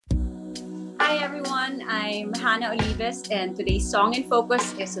Hi everyone, I'm Hannah Olives and today's song in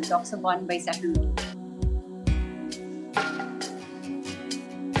focus is Suntok sa Buwan by Session Road.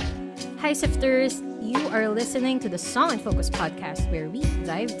 Hi Sifters, you are listening to the Song in Focus podcast where we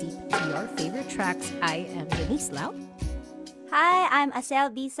dive deep to your favorite tracks. I am Denise Lau. Hi, I'm Asel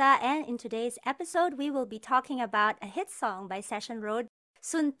Bisa, and in today's episode, we will be talking about a hit song by Session Road,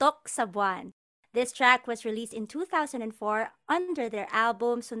 Suntok sa Buwan. This track was released in 2004 under their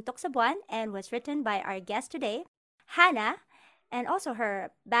album Suntok sa Buwan and was written by our guest today, Hannah, and also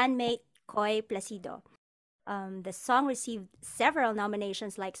her bandmate, Koy Placido. The song received several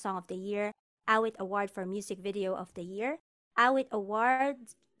nominations like Song of the Year, Awit Award for Music Video of the Year, Awit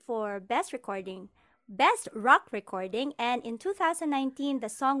Award for Best Recording, Best Rock Recording, and in 2019, the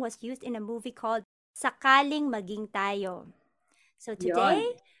song was used in a movie called Sakaling Maging Tayo. So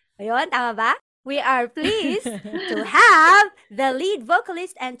today, ayun, tama ba? We are pleased to have the lead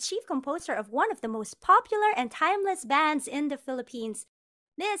vocalist and chief composer of one of the most popular and timeless bands in the Philippines,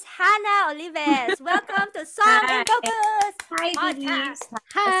 Miss Hannah Olives. Welcome to Song in Focus Hi podcast. Denise.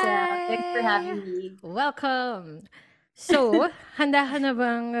 Hi. Thanks for having me. Welcome. So, handa ka na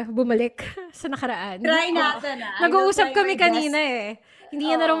bang bumalik sa nakaraan? Try natin Nag-uusap kami kanina eh. Hindi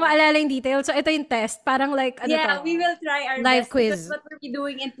na raw maalala yung details. So, ito yung test. Parang like, ano to? We will try our live best. quiz. Because what we're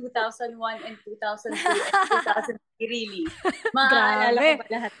doing in 2001 and 2002 and 2003 really. Maaalala ko ba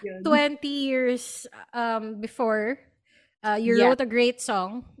lahat yun? 20 years before, you wrote a great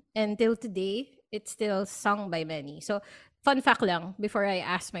song. And till today, it's still sung by many. So, fun fact lang, before I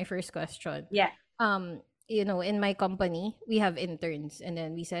ask my first question. Yeah. You know, in my company, we have interns. And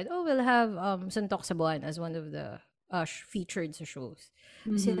then we said, oh, we'll have Suntok sa Buwan as one of the featured sa shows.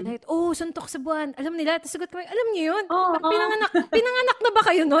 Kasi like, oh, Suntok sa Buwan. Alam nila. Tapos sagot kami, alam niyo yun? Pinanganak na ba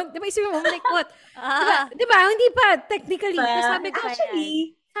kayo nun? Diba, isipin mo, like, what? Diba? Hindi pa, technically. Tapos sabi ko,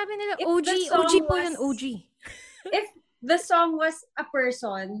 sabi nila, OG po yun, OG. If the song was a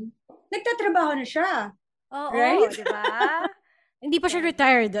person, nagtatrabaho na siya. Right? Diba? Hindi pa siya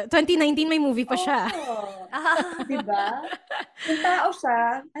retired. 2019 may movie pa siya. Diba? Yung tao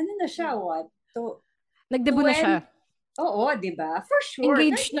siya, ano na siya, what? Nagdebut na siya. Oo, diba? For sure.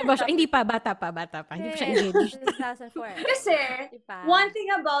 Engaged na ba siya? Hindi pa, bata pa. Hindi pa siya engaged. 2004. Kasi, one thing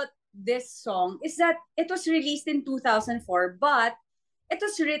about this song is that it was released in 2004, but it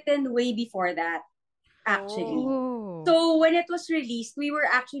was written way before that, actually. Oh. So, when it was released, we were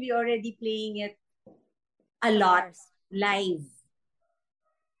actually already playing it a lot live.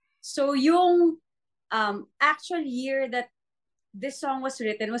 So, yung actual year that this song was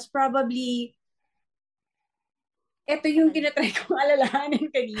written was probably, ito yung tinatry kong alalahanin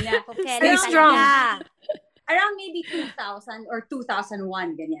kanina. Stay strong. Around maybe 2000 or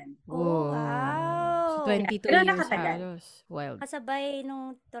 2001, ganyan. Oh, wow. So 22 years halos. Wild. Kasabay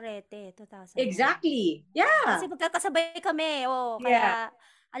nung Torete, 2000. Exactly. Yeah. Kasi magkakasabay kami. Kaya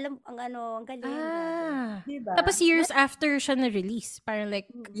alam ang galing. Diba? Tapos years after siya na-release. Parang like...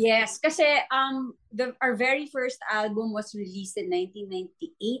 Yes, kasi our very first album was released in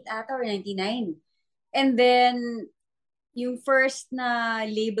 1998 ata or 99. And then, yung first na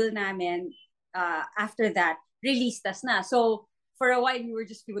label namin, after that, released us na. So, for a while, we were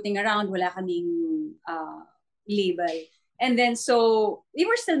just floating around. Wala kaming label. And then, so, we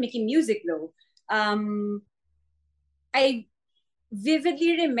were still making music though. I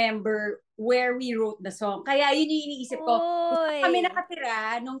vividly remember where we wrote the song. Kaya yun yung iniisip ko. Kung kami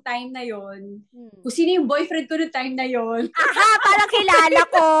nakatira nung time na yon, kung sino yung boyfriend ko nung time na yon. Aha, parang kilala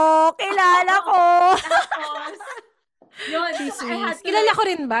ko. Tapos, yun. Kilala ko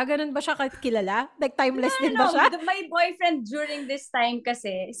rin ba? Ganun ba siya kilala? Like timeless din ba siya? My boyfriend during this time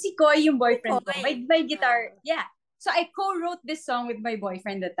kasi, si Koy yung boyfriend ko. My guitar, yeah. So I co-wrote this song with my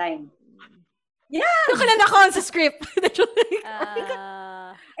boyfriend at the time. Yeah. Kilala ko sa script.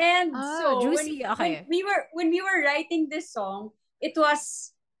 And so juicy. when we were writing this song, it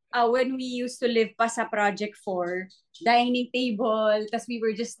was when we used to live pa sa Project 4, dining table, tas we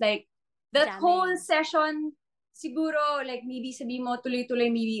were just like, that whole session, siguro, like maybe sabihin mo,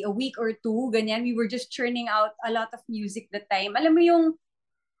 tuloy-tuloy, maybe a week or two, ganyan, we were just churning out a lot of music that time. Alam mo yung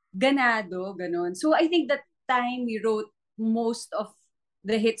ganado, ganon. So I think that time we wrote most of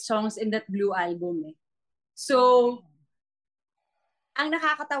the hit songs in that Blue album eh. So, ang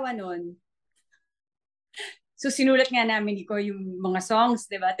nakakatawa nun, so sinulat nga namin ko yung mga songs,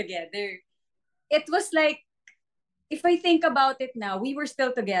 di ba, together. It was like, if I think about it now, we were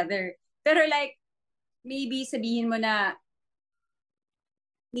still together. Pero like, maybe sabihin mo na,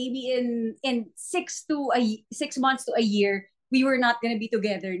 maybe in 6 months to a year, we were not gonna be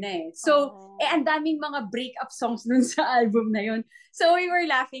together na eh. So, ang daming mga breakup songs dun sa album na yun. So, we were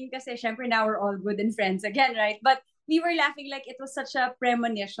laughing kasi syempre now we're all good and friends again, right? But we were laughing like it was such a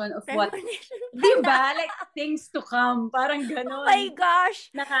premonition of what, diba? Like, things to come. Parang ganon. Oh my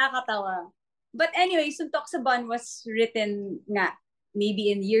gosh! Nakakatawa. But anyway, Suntok sa Buwan was written nga,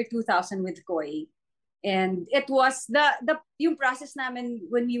 maybe in year 2000 with Koy. And it was, yung process namin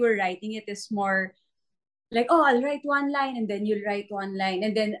when we were writing it is more like, oh, I'll write one line and then you'll write one line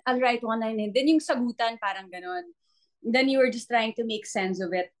and then I'll write one line and then yung sagutan parang ganon. And then you were just trying to make sense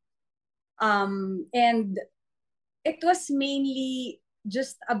of it. And it was mainly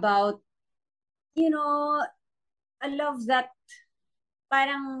just about, a love that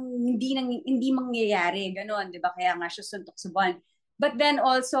parang hindi mangyayari, ganon, di ba? Kaya nga siya Suntok sa Buwan. But then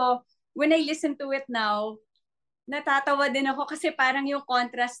also, when I listen to it now, natatawa din ako kasi parang yung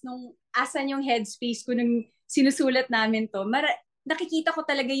contrast nung asan yung headspace ko nung sinusulat namin to. Nakikita ko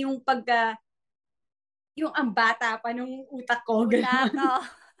talaga yung yung ang bata pa nung utak ko. Ganon.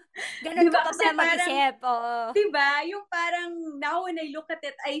 Ganun diba? Ka pa mag-isip. Diba? Yung parang, now when I look at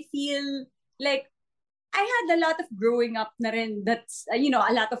it, I feel like I had a lot of growing up na rin. That's, a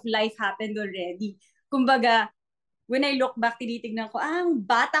lot of life happened already. Kumbaga, when I look back, tinitignan ko, ang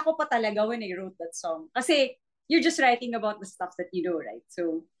bata ko pa talaga when I wrote that song. Kasi, you're just writing about the stuff that you know, right?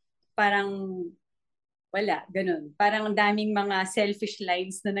 So, parang, wala, ganun. Parang ang daming mga selfish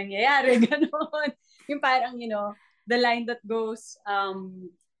lines na nangyayari, ganun. Yung parang, the line that goes,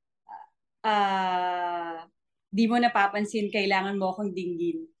 di mo napapansin, kailangan mo akong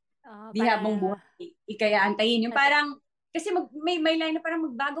dinggin. Di habang buhay, ikaya antayin. Yung parang, kasi may line na parang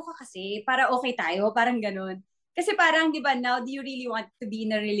magbago ka kasi, para okay tayo, parang ganun. Kasi parang, di ba, now, do you really want to be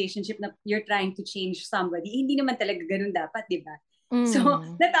in a relationship na you're trying to change somebody? Hindi naman talaga ganun dapat, di ba? So,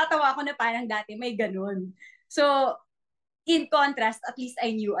 natatawa ako na parang dati may ganun. So, in contrast, at least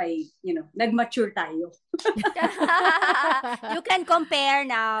I knew nag-mature tayo. You can compare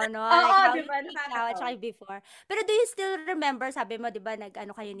now, no? Oo, like diba? Now at saka before. Pero do you still remember, sabi mo, di ba,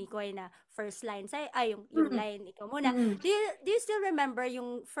 nag-ano kayo ni Koy na first line, yung line, ikaw muna. Do you still remember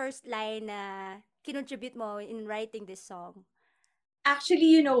yung first line na kinontribute mo in writing this song? Actually,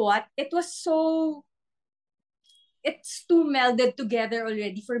 you know what? It's too melded together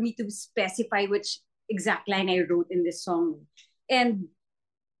already for me to specify which exact line I wrote in this song. And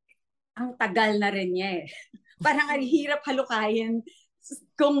ang tagal na rin niya eh. Parang ang hirap halukayin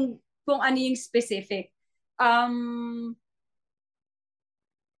kung ano yung specific.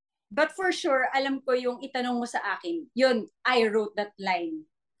 But for sure, alam ko yung itanong mo sa akin. Yun, I wrote that line.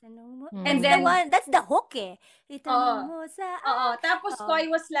 Itanong mo? And then, that's the hook eh. Itanong mo sa akin. Tapos Koy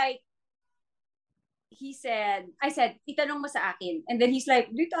was like, I said, itanong mo sa akin. And then he's like,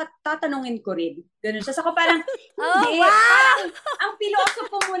 dito tatanungin ko rin. Ganun siya. So ako parang, hindi. Wow! Parang, ang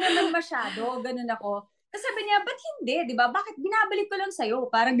pilosopo mo naman masyado. Ganun ako. Kasi sabi niya, ba't hindi? Diba? Bakit binabalik ko lang sa'yo?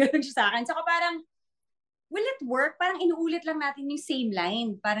 Parang ganun siya sa akin. So ako parang, will it work? Parang inuulit lang natin yung same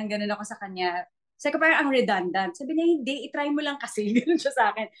line. Parang ganun ako sa kanya. So ako parang ang redundant. Sabi niya, hindi. I-try mo lang kasi. Ganun siya sa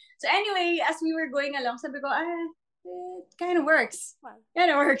akin. So anyway, as we were going along, sabi ko, it kind of works.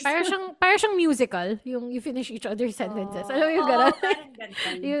 Kind of works. Parang siyang musical, yung you finish each other's sentences. Alam mo yung gano'n? Parang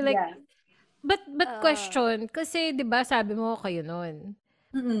ganun. You like, yeah. But question, kasi 'di ba sabi mo kayo noon.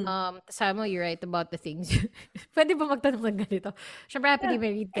 Sabi mo, you write about the things. Pwede ba magtanong ng ganito? Siyempre, happily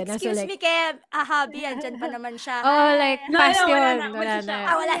married ka na. Excuse so like, me, kaya Habi, andyan pa naman siya. Oh, like, past yun. Wala na.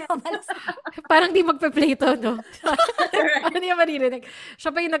 Wala naman. Parang di magpe-play to, no? Ano yung maririnig?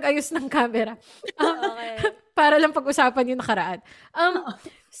 Siya pa yung nag-ayos ng camera. Okay. Para lang pag-usapan yung nakaraan.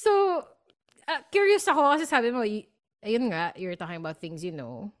 So, curious ako kasi sabi mo, ayun nga, you're talking about things you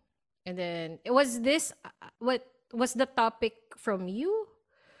know. And then, was this, what was the topic from you?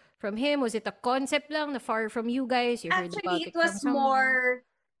 From him? Was it a concept lang na far from you guys? You heard about Actually, it was more,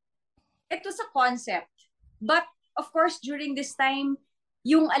 it was a concept. But, of course, during this time,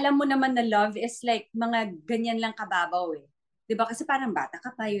 yung alam mo naman na love is like mga ganyan lang kababaw eh. Diba? Kasi parang bata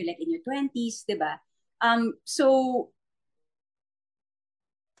ka pa, you're like in your 20s, diba?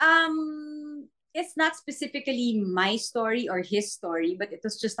 It's not specifically my story or his story, but it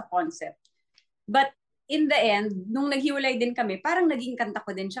was just a concept. But in the end, nung naghiwalay din kami, parang naging kanta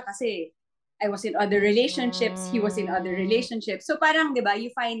ko din siya kasi I was in other relationships, he was in other relationships. So parang, di ba,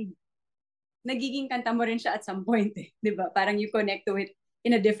 you find, nagiging kanta mo rin siya at some point, eh, di ba? Parang you connect to it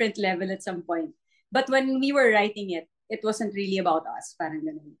in a different level at some point. But when we were writing it, it wasn't really about us, parang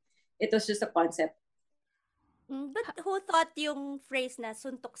ganun. It was just a concept. But who thought yung phrase na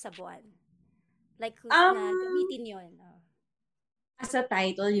suntok sa buwan? Like, who's na gamitin yun? As a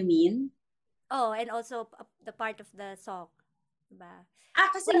title, you mean? Oh, and also the part of the song. Diba?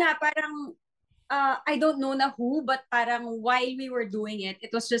 Kasi nga parang I don't know na who, but parang while we were doing it,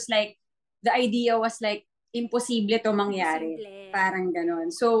 it was just like the idea was like imposible to mangyari. Imposible. Parang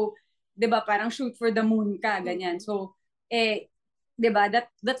ganon. So, 'di ba, parang shoot for the moon ka, ganyan. So, 'di ba,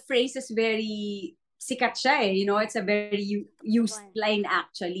 that phrase is very sikat siya eh. You know, it's a very used line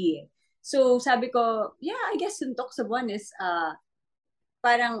actually. So, sabi ko, yeah, I guess Suntok sa Buwan is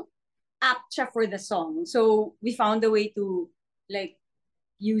parang apt siya for the song. So, we found a way to like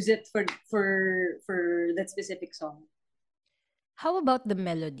use it for that specific song. How about the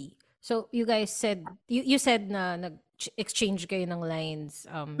melody? So you guys said you said na exchange kayo ng lines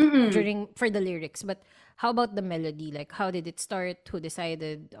during for the lyrics, but how about the melody? Like how did it start? Who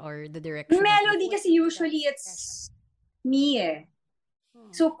decided or the direction? Melody kasi usually it's me eh.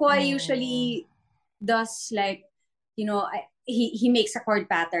 So Koi usually does like, you know, he makes a chord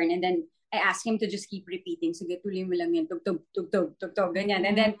pattern and then I ask him to just keep repeating. Sige, tuloy mo lang yan. Tug, tug, tug, tug, tug, ganyan.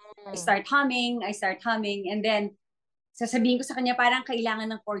 And then I start humming. And then sasabihin ko sa kanya parang kailangan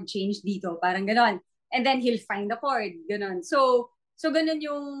ng chord change dito. Parang ganon. And then he'll find the chord. Ganon. So ganon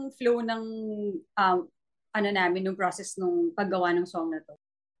yung flow ng namin, nung process nung paggawa ng song na to.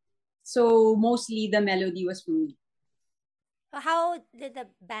 So mostly the melody was for me. How did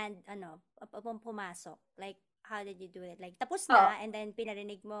the band pumasok? Like how did you do it? Like tapos na and then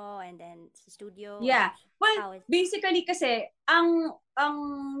pinarinig mo and then sa studio? Yeah. Well, basically kasi ang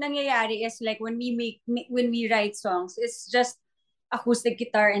nangyayari is like when we write songs, it's just acoustic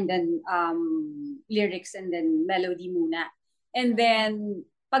guitar and then lyrics and then melody muna. And then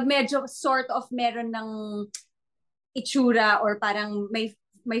pag medyo sort of meron ng itsura or parang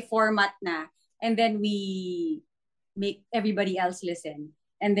may format na, and then we make everybody else listen.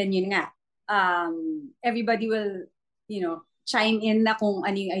 And then yun nga, everybody will, you know, chime in na kung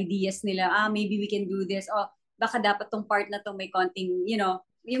ano yung ideas nila. Maybe we can do this. Baka dapat tong part na to may konting, you know,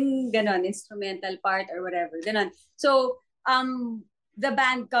 yung ganon, instrumental part or whatever. Ganon. So, the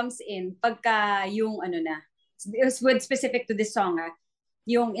band comes in pagka yung with specific to this song,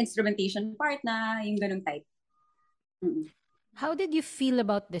 yung instrumentation part na, yung ganong type. How did you feel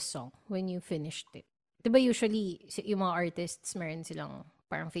about this song when you finished it? Diba usually, yung mga artists, meron silang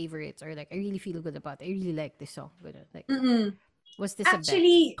parang favorites or like, I really feel good about it. I really like this song. Like, was this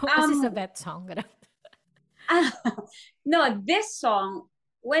actually, a bet? Was this a bet song? No, this song,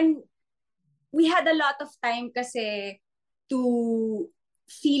 when we had a lot of time kasi to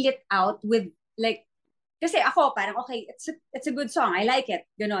feel it out with like, kasi ako parang, okay, it's a good song. I like it.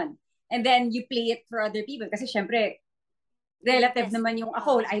 Ganon. And then you play it for other people kasi syempre, relative naman yung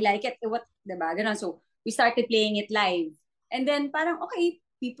ako, I like it. What, diba? Ganon. So, we started playing it live. And then parang, okay,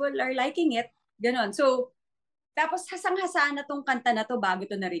 people are liking it. Ganon. So, tapos hasang-hasa na tong kanta na to bago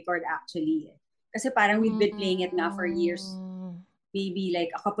to na-record actually. Kasi parang we've been playing it now for years. Maybe like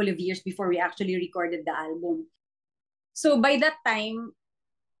a couple of years before we actually recorded the album. So, by that time,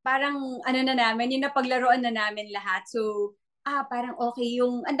 parang na namin, yung napaglaruan na namin lahat. So, parang okay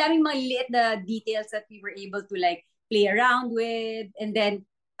yung, ang daming mga liit na details that we were able to like play around with. And then,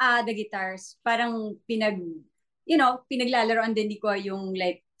 the guitars, parang pinaglalaroan din ni ko yung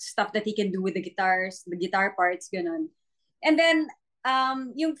like stuff that he can do with the guitars, the guitar parts, ganon. And then,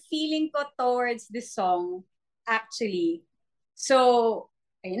 yung feeling ko towards this song, actually, so,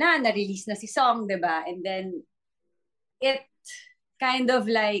 ayun na-release na si song, diba? And then, it kind of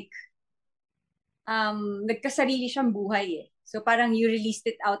like, nagkasarili siyang buhay eh. So, parang you released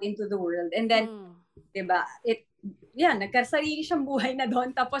it out into the world. And then, diba, nagkasarili siyang buhay na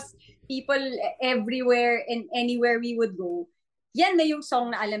doon. Tapos, people everywhere and anywhere we would go, yan na yung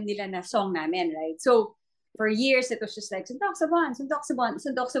song na alam nila na song namin, right? So, for years, it was just like, Suntok sa Buwan, Suntok sa Buwan,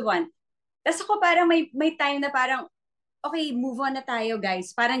 Suntok sa Buwan. Tapos ako parang may time na parang, okay, move on na tayo,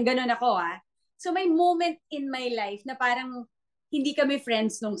 guys. Parang ganun ako, So, may moment in my life na parang hindi kami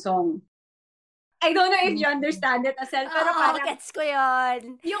friends nung song. I don't know if you understand it, Asel, pero parang... gets ko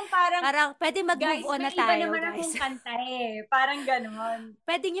yun. Yung parang pwede mag-move on na tayo, guys. Guys, may iba naman akong kanta eh. Parang ganon.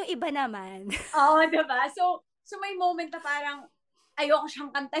 Pwede yung iba naman. Oo, diba? So may moment na parang ayoko siyang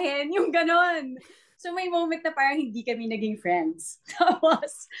kantahin, yung ganon. So may moment na parang hindi kami naging friends.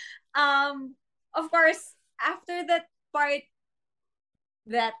 Tapos, of course, after that part,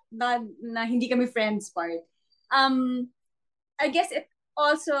 that na hindi kami friends part, I guess it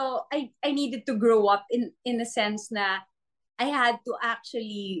also, I needed to grow up in a sense na I had to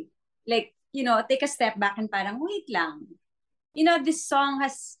actually, like, you know, take a step back and parang, wait lang. You know, this song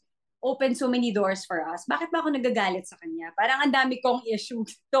has opened so many doors for us. Bakit ba ako nagagalit sa kanya? Parang ang dami kong issue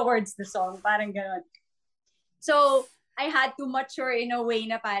towards the song. Parang gano'n. So, I had to mature in a way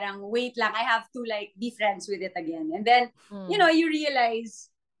na parang, wait lang, I have to like be friends with it again. And then, you know, you realize,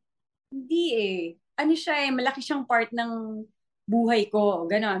 hindi eh. Ano siya eh, malaki siyang part ng buhay ko.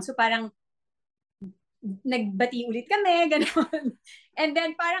 Ganon. So parang, nagbati ulit kami, ganon. And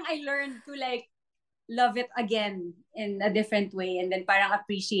then parang I learned to like, love it again in a different way. And then parang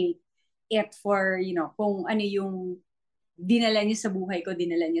appreciate it for, you know, kung ano yung dinala niya sa buhay ko,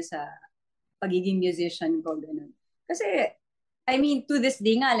 dinala niya sa pagiging musician ko, ganon. Kasi, I mean, to this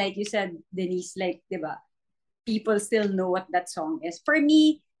day nga, like you said, Denise, like, di ba, people still know what that song is. For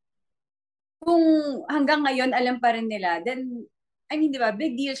me, kung hanggang ngayon alam pa rin nila, then, I mean, di ba,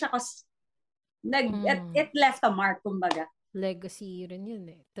 big deal siya kasi it left a mark, kumbaga. Legacy rin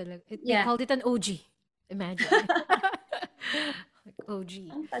yun eh. They called it an OG. Imagine. Like OG.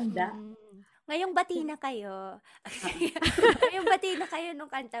 Ang tanda. Ngayong bati na kayo. Ngayong bati na kayo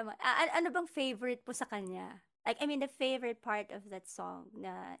nung kanta mo. Ano bang favorite po sa kanya? Like, I mean, the favorite part of that song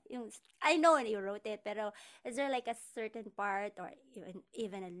na, yung, I know you wrote it, pero is there like a certain part or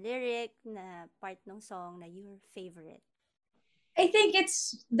even a lyric na part ng song na your favorite? I think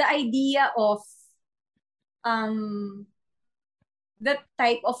it's the idea of that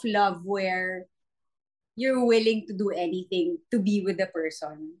type of love where you're willing to do anything to be with the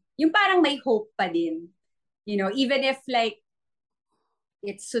person. Yung parang may hope pa din. You know, even if like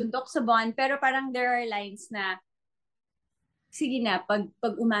it's suntok sa buwan, pero parang there are lines na sige na, pag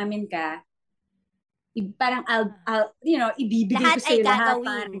umamin ka, parang I'll you know, ibibigay ko sa'yo lahat.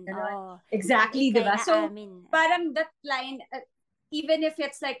 Lahat ay gagawin. Exactly, diba? So, parang that line, even if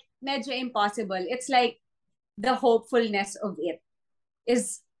it's like medyo impossible, it's like the hopefulness of it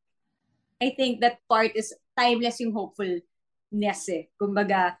is, I think that part is timeless yung hopefulness eh.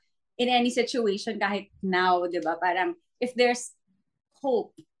 Kumbaga, in any situation, kahit now, diba? Parang, if there's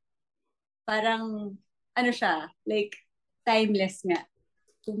hope, parang, ano siya, like, timeless nga.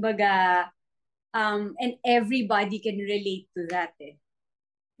 Kumbaga, and everybody can relate to that eh.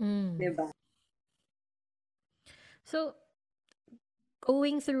 Diba? So,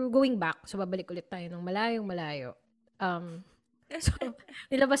 going back, so babalik ulit tayo ng malayo. So,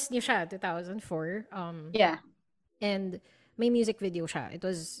 nilabas niyo siya 2004. Yeah. And may music video siya. It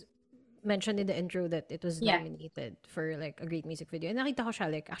was mentioned in the intro that it was nominated for like a great music video. And nakita ko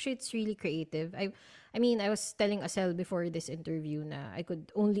siya, like, actually it's really creative. I mean, I was telling Asel before this interview na I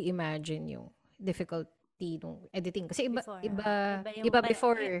could only imagine yung difficulty nung editing. Kasi iba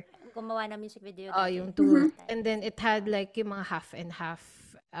before gumawa ng music video. Yung tour. And then it had like yung mga half and half,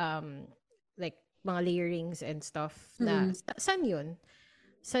 like mga layerings and stuff na, saan yun?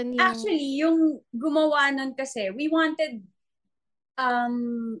 Actually, yung gumawa nun kasi, we wanted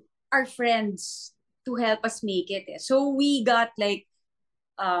our friends to help us make it. Eh. So we got like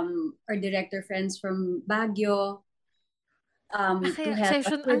our director friends from Baguio, to help us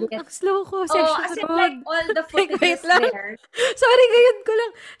with it. Ang slow ko, Session as in, Road. like, all the footage is there. Sorry, ngayon ko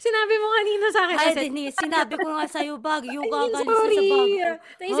lang. Sinabi mo kanina sa akin. Ay, Denise, sinabi ko nga sa'yo, Baguio, gagaling sa Baguio.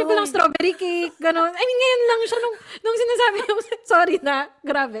 Naisip ko lang strawberry cake, gano'n. I mean, ngayon lang siya nung sinasabi mo, sorry na,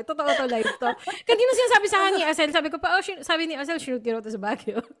 grabe, totoo to, live to. Kanina sinasabi sa akin ni Asel, sabi ko pa, sabi ni Asel, shoot you to sa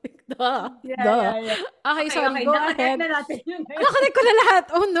Baguio. Yeah. Okay, sorry, go ahead. Nakakonect ko na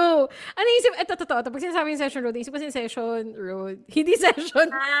lahat. Oh no. Ano isip? Ito, totoo. Pag sinasabi yung Session Road, isip ko Session Road. Hindi Session.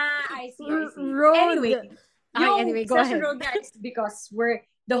 I see. Road. Anyway, go Session ahead. Road guys, because we're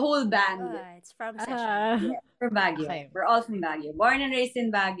the whole band. It's from Session. From Baguio. Okay. We're all from Baguio. Born and raised in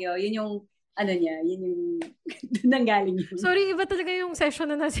Baguio. Yun yung, yun yung nanggaling yun. Sorry, iba talaga yung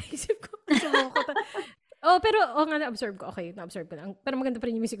session na nasa isip ko. Pero nga, na-observe ko. Okay, na-observe ko lang. Pero maganda pa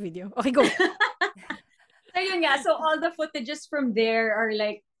rin yung music video. Okay, go. Ayun nga. So, all the footages from there are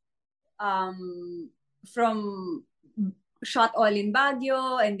like, from shot all in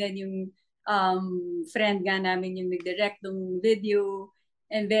Baguio, and then yung friend nga namin yung nag-direct ng video.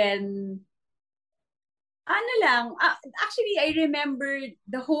 And then, actually, I remember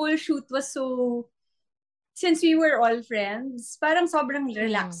the whole shoot was so, since we were all friends, parang sobrang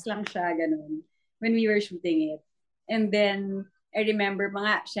relax lang siya, ganun, when we were shooting it. And then, I remember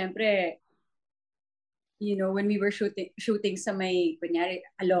syempre, you know, when we were shooting sa may, kunyari,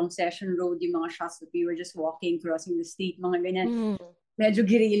 along Session Road, yung mga shots that we were just walking, crossing the street, mga ganyan. Medyo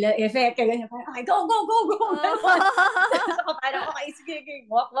guerrilla effect, ganyan. Parang, okay, go! So, parang, okay, sige,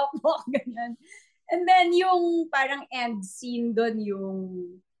 walk, ganyan. And then, yung parang end scene doon, yung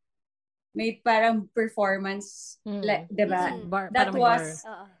may parang performance, like, diba? That was,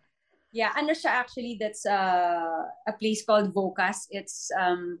 ano siya actually, that's a place called Vocas. It's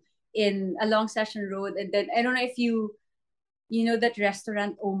in along Session Road. And then, I don't know if you know that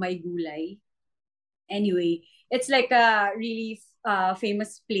restaurant, Oh My Gulay. Anyway, it's like a really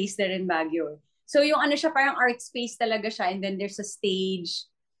famous place there in Baguio. So yung ano siya, parang art space talaga siya, and then there's a stage,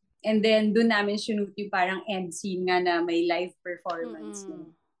 and then doon namin shoot yung parang end scene nga na may live performance.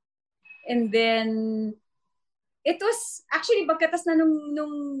 No? And then, it was, actually, pagkatas na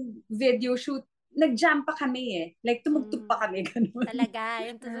nung video shoot, nag-jam pa kami eh. Like, tumugtog pa kami, ganun. Talaga,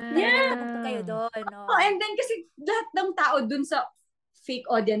 yung tumugtog kayo doon, no? Oh, and then kasi lahat ng tao dun sa fake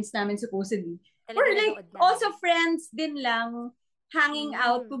audience namin supposedly. Or like, also friends din lang, hanging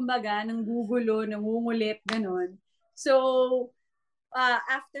out, kumbaga, nang gugulo, nangungulit, ganun. So,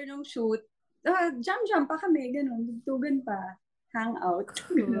 after nung shoot, jam pa kami, ganun, tugtugan pa, hang out,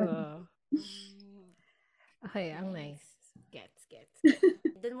 ganun. Okay, ang nice. Gets.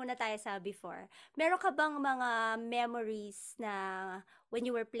 Doon muna tayo sa before. Meron ka bang mga memories na when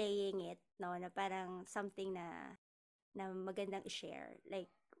you were playing it, no, na parang something na magandang i-share?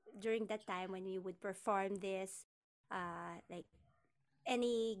 Like, during that time when you would perform this, like,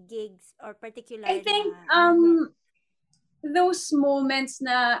 any gigs or particular I think, those moments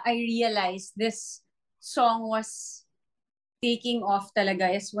na I realized this song was taking off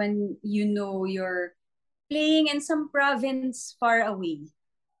talaga is when you know you're playing in some province far away,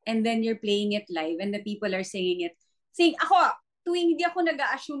 and then you're playing it live and the people are singing it. Ako, tuwing hindi ako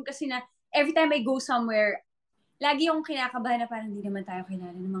nag-a-assume kasi na every time I go somewhere, lagi yung kinakabahan na parang hindi naman tayo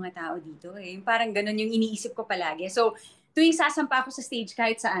kilala ng mga tao dito eh. Parang ganun yung iniisip ko palagi. So, tuwing sasampa ako sa stage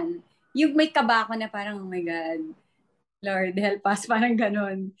kahit saan, yung may kaba ko na parang, oh my God, Lord, help us, parang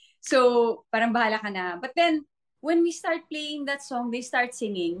ganun. So, parang bahala ka na. But then, when we start playing that song, they start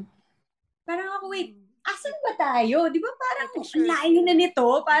singing, parang ako, wait, asan ba tayo? Di ba parang layo na nito?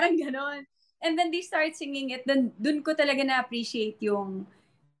 Parang ganon. And then they start singing it. Then dun ko talaga na-appreciate yung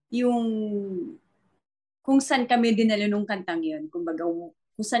kung saan kami dinala nung kantang yun. Kumbaga,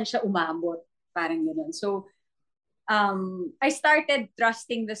 kung saan siya umabot. Parang ganon. So, I started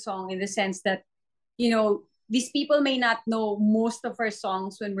trusting the song in the sense that, you know, these people may not know most of our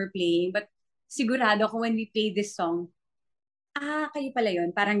songs when we're playing, but sigurado ko when we play this song, kayo pala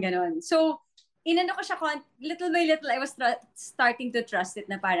yun. Parang ganon. So, inano ko siya, little by little, I was starting to trust it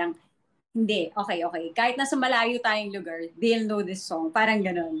na parang, hindi, okay. Kahit nasa malayo tayong lugar, they'll know this song. Parang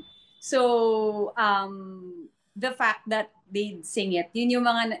ganon. So, the fact that they sing it, yun yung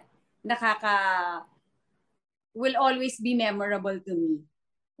mga will always be memorable to me.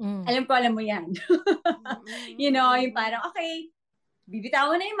 Alam mo yan. You know, yung parang, okay,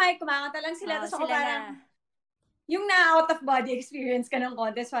 bibitawan na yung mic, kumakanta lang sila, tapos ako parang, yung na-out of body experience ka ng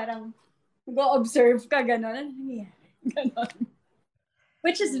contest, parang, go-observe ka, gano'n. Gano'n.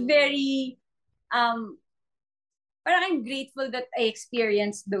 Which is very, parang I'm grateful that I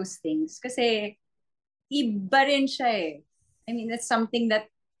experienced those things. Kasi, iba rin siya eh. I mean, that's something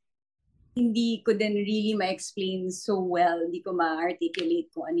that hindi ko din really ma-explain so well. Hindi ko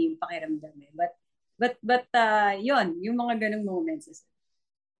ma-articulate kung ano yung pakiramdam eh. But yun, yung mga ganong moments.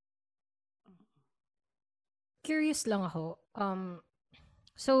 Curious lang ako.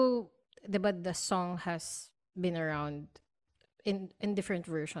 So, diba the song has been around in different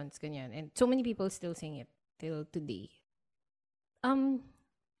versions, ganyan. And so many people still sing it till today.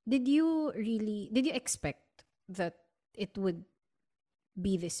 Did you expect that it would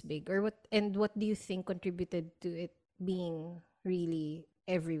be this big? Or what do you think contributed to it being really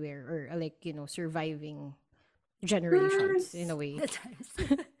everywhere, or like, you know, surviving generations in a way?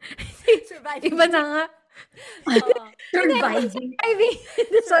 Surviving. Iba na nga. Surviving.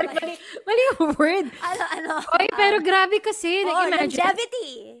 Sorry, mali yung word. Ano? Oy, pero grabe kasi. Like,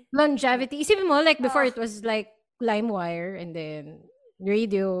 longevity. Isipin mo, like, before it was like LimeWire, and then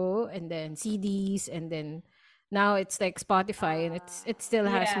radio, and then CDs, and then now it's like Spotify, and it still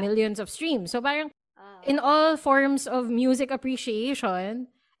has millions of streams. So parang, in all forms of music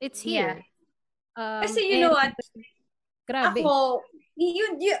appreciation, it's here. Kasi you know what? Grabe. Ako,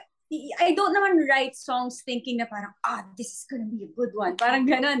 I don't naman write songs thinking na parang, this is gonna be a good one. Parang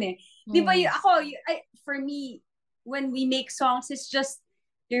ganon eh. Di ba, for me, when we make songs, it's just,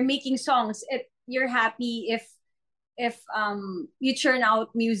 you're making songs. You're happy if you churn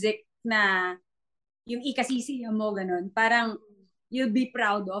out music na yung ikasisiya mo, ganon. Parang, you'll be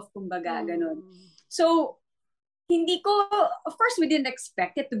proud of, kumbaga, ganon. So, of course, we didn't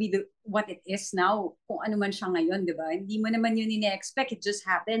expect it to be what it is now, kung ano man siya ngayon, di ba? Hindi mo naman yun ine-expect, it just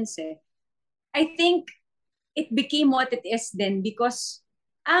happens eh. I think it became what it is then because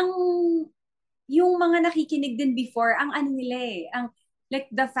yung mga nakikinig din before, ang ano nila eh, like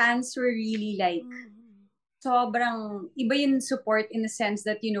the fans were really like, sobrang, iba yung support in the sense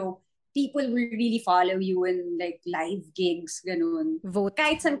that, you know, people will really follow you in like live gigs, ganun. Vote.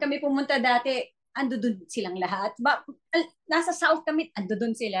 Kahit saan kami pumunta dati, ando dun silang lahat. Nasa South kami, ando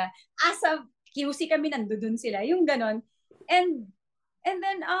dun sila. Sa QC kami, nando dun sila. Yung ganon. And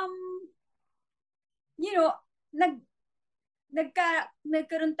then, you know,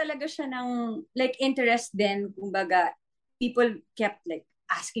 nagkaroon talaga siya ng like interest din. Kumbaga, people kept like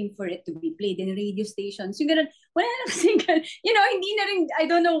asking for it to be played in radio stations. Yung ganun, wala na kasi, hindi na rin, I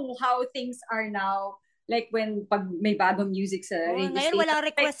don't know how things are now. Like when pag may bagong music sa radio ngayon station. walang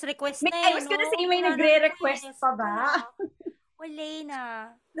request na I was gonna say, may nagre-request pa ba? Wala na.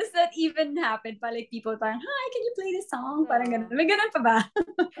 Does that even happen pa? Like people parang, hi, can you play this song? Parang ganun. May ganun pa ba?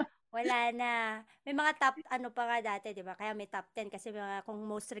 Wala na. May mga top, pa nga dati, di ba? Kaya may top 10 kasi mga kung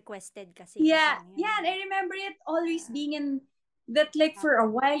most requested kasi. Yeah, I remember it always being in that like for a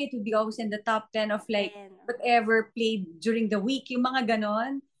while, it would be always in the top 10 of like whatever played during the week. Yung mga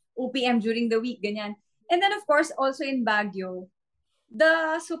ganon. OPM during the week, ganyan. And then of course, also in Baguio,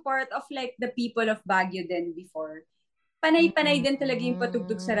 the support of like the people of Baguio then before. Panay-panay din talaga yung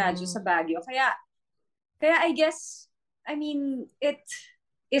patugtog sa radyo sa Baguio. Kaya I guess, I mean, it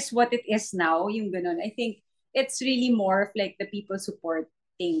is what it is now, yung ganon. I think it's really more of like the people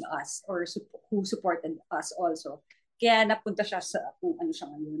supporting us or who supported us also. Kaya napunta siya sa kung ano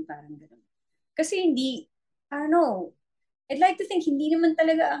siya ngayon, parang ganon. Kasi hindi, I don't know, I'd like to think hindi naman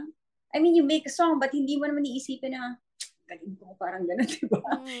talaga, I mean, you make a song, but hindi mo naman iisipin na, galing ko, parang gano'n, di ba?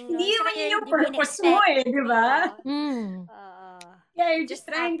 Hindi naman yun yung purpose mo di ba? Yeah, you're just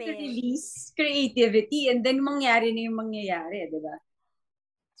trying to release creativity and then mangyari na yung mangyayari, di ba?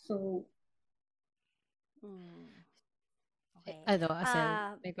 So, okay.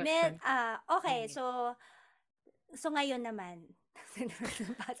 Asel, may question. Okay, so ngayon naman.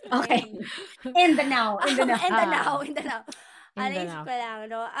 Okay. In the now. Alis ko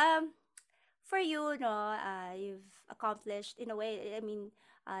lang, no? For you, no, you've accomplished, in a way, I mean,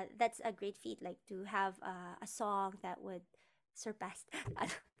 that's a great feat, like to have a song that would surpass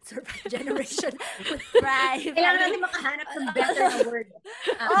generation, would thrive. Kailangan natin makahanap ng better na word.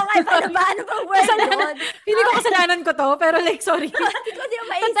 Okay, paano bang word doon? Hindi ko kasalanan ko to, pero like, sorry. Hindi ko din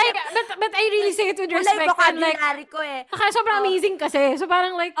maisip. But I really say it with respect. Wala yung vocabulary ko sobrang amazing kasi. So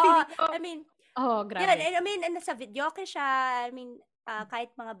parang like, I mean, grabe. Yeah, I mean, nasa video ka siya. I mean, kahit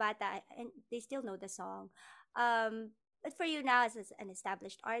mga bata, and they still know the song. But for you now, as an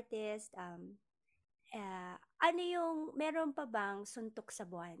established artist, ano yung, meron pa bang suntok sa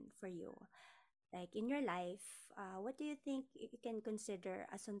buwan for you? Like, in your life, what do you think you can consider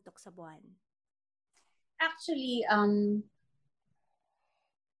a suntok sa buwan? Actually,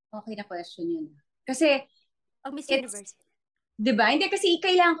 okay na question yun. Kasi, Miss Universe. Diba? Hindi, kasi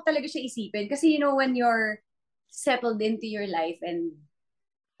kailangan ko talaga siya isipin. Kasi, when you're settled into your life and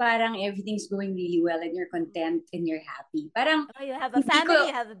parang everything's going really well and you're content and you're happy. Parang, you have a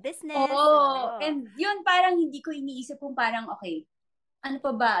family, you have a business. And yun parang hindi ko iniisip kung parang, okay, ano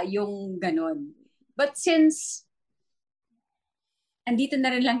pa ba yung ganon? But since andito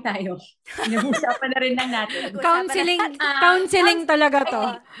na rin lang tayo, nag-usapan na rin lang natin. Counseling talaga to.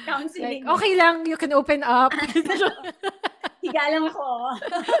 Counseling. Like, okay lang, you can open up. Higa lang ako.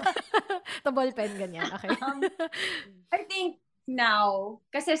 To ballpen, ganyan. Okay. I think now,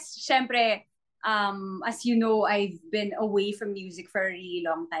 kasi syempre, as you know, I've been away from music for a really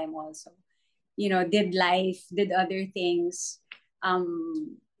long time also. Did life, did other things,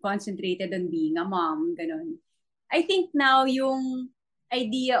 concentrated on being a mom, ganon. I think now yung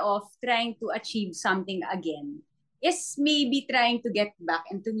idea of trying to achieve something again is maybe trying to get back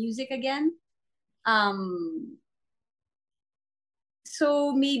into music again.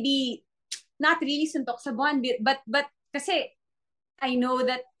 So maybe not really suntok sa buwan, but kasi I know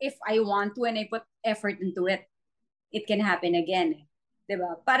that if I want to and I put effort into it, it can happen again.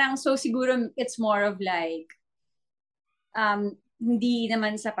 Diba? Parang so siguro it's more of like hindi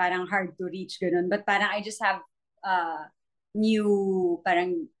naman sa parang hard to reach ganun, but parang I just have new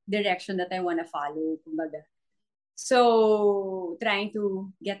parang direction that I want to follow, kumbaga. So trying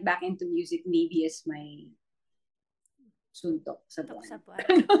to get back into music maybe is my suntok sa buwan.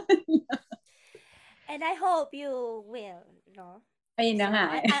 And I hope you will, no? Ayun na nga.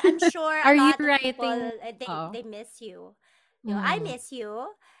 I'm sure Are a you lot of writing? people, they miss you. I miss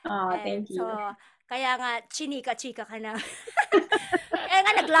you. Thank you. So, kaya nga, chinika-chika ka na. Kaya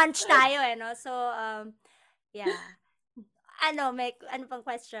nga, nag-lunch tayo, no? So, yeah. Ano pang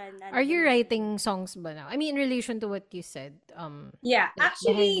question? Are you writing songs ba now? I mean, in relation to what you said. Yeah, like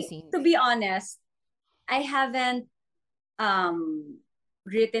actually, to be honest, I haven't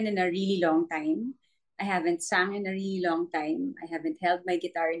written in a really long time. I haven't sung in a really long time. I haven't held my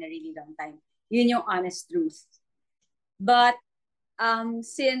guitar in a really long time. Yun yung honest truth. But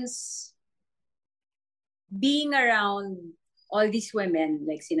since being around all these women,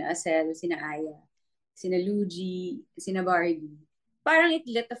 like sina Acel, sina Aya, sina Luigi, sina Barbie, parang it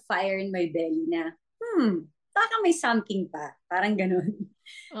lit a fire in my belly na, baka may something pa. Parang ganun.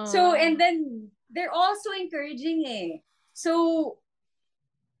 So, and then, they're also encouraging eh. So,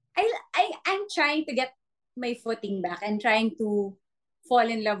 I'm trying to get my footing back and trying to fall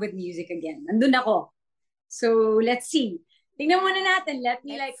in love with music again. Andun ako. So, let's see. Tingnan muna natin. Let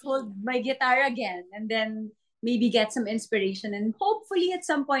me hold my guitar again and then maybe get some inspiration and hopefully at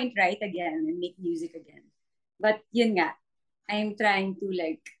some point write again and make music again. But yun nga, I'm trying to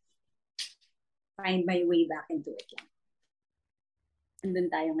find my way back into it lang.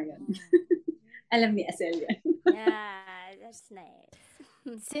 Andun tayo ngayon. Alam ni Acel yan. Yeah, that's nice.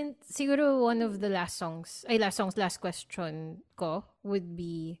 Since siguro one of the last question ko would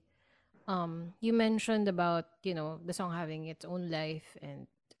be, you mentioned about, the song having its own life, and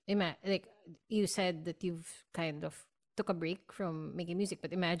like you said that you've kind of took a break from making music,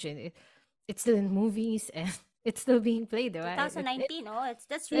 but imagine it's still in movies and it's still being played, right? 2019,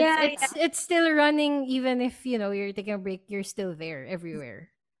 that's really it's still running, even if you're taking a break, you're still there everywhere.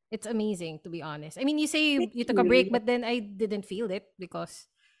 It's amazing, to be honest. I mean, you say you took a break, but then I didn't feel it because,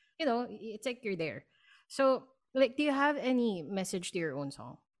 it's like you're there. So, like, do you have any message to your own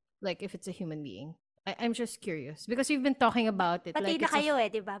song? Like, if it's a human being? I'm just curious because you've been talking about it. Bati like na kayo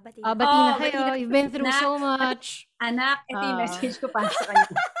di ba? Bati na kayo. You've been through so much. Anak, ito yung message ko para sa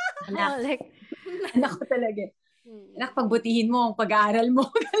kanya. Anak, anak ko talaga. Anak, pagbutihin mo ang pag-aaral mo.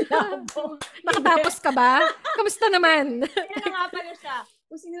 Nakatapos ka ba? Kamusta naman? Kaya nga pala siya.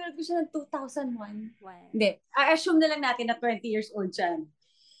 Kung sinulat ko siya ng 2001. Hindi. I-assume na lang natin na 20 years old siya.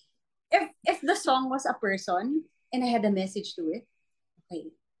 If the song was a person and I had a message to it,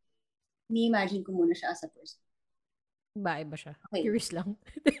 okay. Ni-imagine ko muna siya as a person. Babae ba siya? Okay. Curious lang.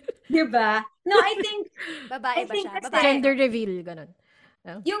 Diba? No, I think... Babae ba siya? Babae. Gender reveal, ganun.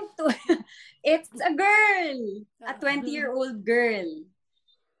 No? It's a girl. A 20-year-old girl.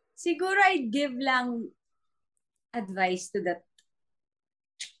 Siguro I'd give lang advice to that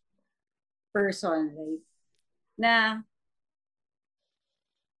person, right? Na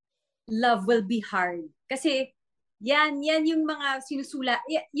love will be hard. Kasi yan yung mga sinusulat.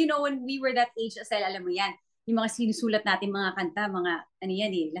 When we were that age, Acel, alam mo yan. Yung mga sinusulat natin mga kanta, mga ano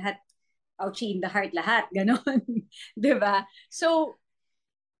yan eh, lahat, ouchie in the heart, lahat, ganon. Diba? So,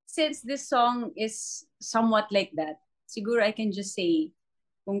 since this song is somewhat like that, siguro I can just say,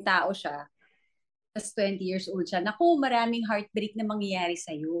 kung tao siya, as 20 years old siya, naku, maraming heartbreak na mangyayari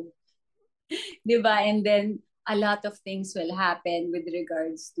sa'yo. Diba? And then, a lot of things will happen with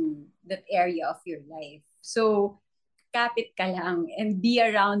regards to that area of your life. So, kapit ka lang and be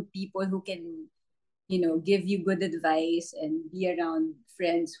around people who can, give you good advice and be around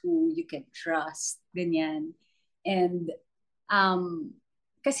friends who you can trust. Ganyan. And,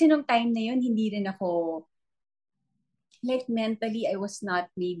 kasi nung time na yun, hindi rin ako, like mentally, I was not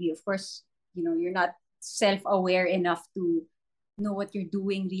maybe, of course, you're not self-aware enough to know what you're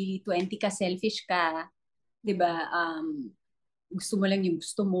doing really. 20 ka, selfish ka. Diba? Gusto mo lang yung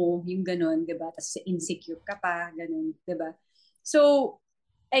gusto mo, yung ganun, diba? Tapos insecure ka pa, ganun, diba? So,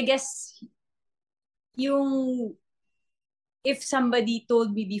 I guess, if somebody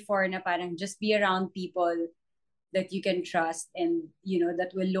told me before na parang just be around people that you can trust and,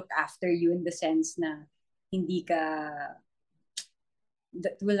 that will look after you in the sense na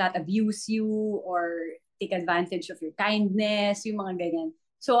that will not abuse you or take advantage of your kindness, yung mga ganyan.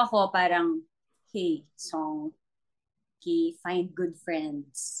 So ako parang, hey, song, okay, find good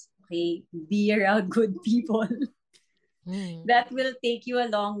friends. Okay, be around good people. That will take you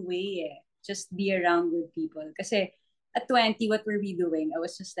a long way. Just be around good people. Kasi at 20, what were we doing? I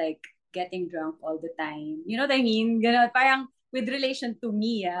was just like getting drunk all the time. You know what I mean? Ganun, parang with relation to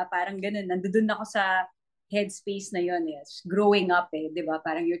me, parang ganun. Nandun ako sa headspace na yun. Growing up, diba?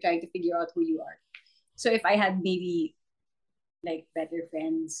 Parang you're trying to figure out who you are. So if I had maybe like better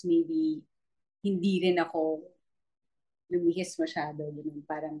friends, maybe hindi rin ako lumihis masyado,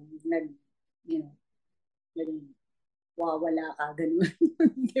 parang wawala ka, ganun.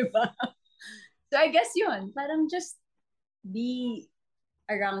 Diba? So I guess yun, parang just be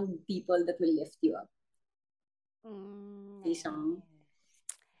around people that will lift you up. Song.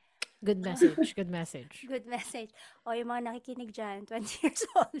 Good message, good message. Good message. Yung mga nakikinig dyan, 20 years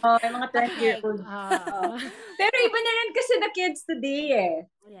old. Yung mga 20 years old. Pero iba na rin kasi the kids today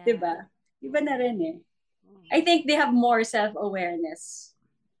Yeah. Diba? Iba na rin I think they have more self-awareness.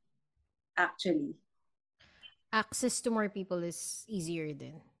 Actually. Access to more people is easier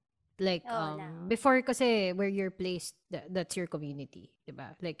then. Like, before kasi where you're placed, that's your community.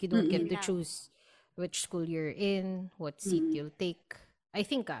 Diba? Like, you don't get to choose which school you're in, what seat you'll take. I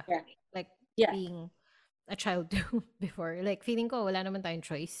think Yeah. like Yeah. being a child too before, like feeling ko wala naman tayong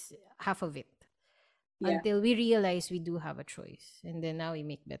choice, half of it. Yeah. Until we realize we do have a choice, and then now we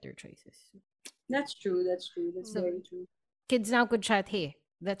make better choices. That's true. That's very true. Kids now could chat, hey,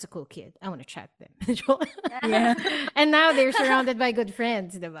 that's a cool kid, I want to chat them. Yeah. And now they're surrounded by good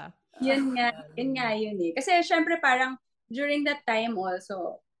friends, diba? Yun nga yun eh. Kasi syempre parang during that time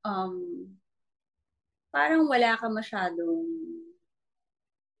also, parang wala ka masyadong,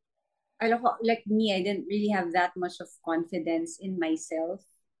 like me, I didn't really have that much of confidence in myself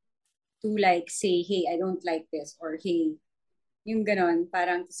to like say, hey, I don't like this, or hey, yung ganon,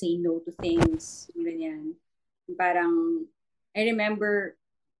 parang to say no to things, yung ganyan. Parang, I remember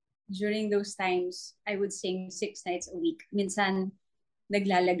during those times, I would sing 6 nights a week. Minsan,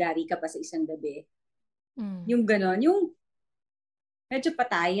 naglalagari ka pa sa isang gabi. Yung ganon, yung medyo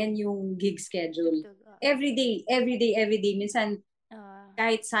patayan yung gig schedule. Every day. Minsan,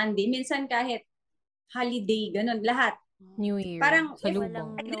 kahit Sunday, minsan kahit holiday, ganon, lahat. New Year, parang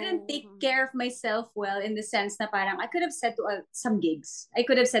salubong. I didn't take care of myself well in the sense na parang I could have said to some gigs. I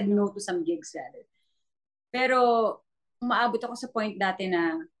could have said no to some gigs rather. Pero umaabot ako sa point dati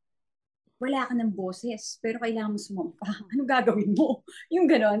na wala ka ng boses, pero kailangan mo sumampa. Ano gagawin mo? Yung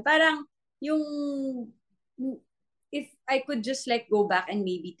ganon. Parang yung if I could just like go back and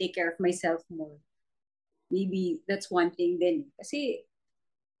maybe take care of myself more. Maybe that's one thing din. Kasi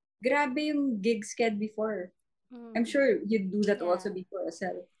grabe yung gig schedule before. I'm sure you'd do that also before as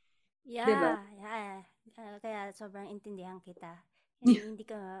well. Yeah, diba? Yeah. Kaya sobrang intindihan kita. Hindi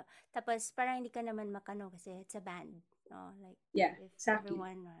ka, tapos parang hindi ka naman makano kasi it's a band. No? Like, yeah, exactly.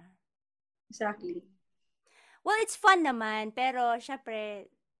 Everyone, exactly. Well, it's fun naman, pero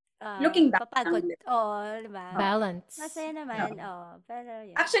syempre, looking back, papagod. Diba? Balance. Masaya naman, pero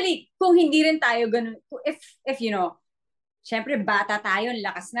yeah. Actually, kung hindi rin tayo ganun, if you know, syempre, bata tayo,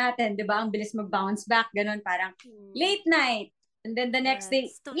 lakas natin, di ba? Ang bilis mag-bounce back, ganun, parang late night. And then the next day,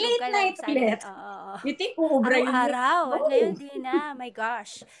 late night ulit. You think uubra yun? Araw-araw. Ngayon di na. My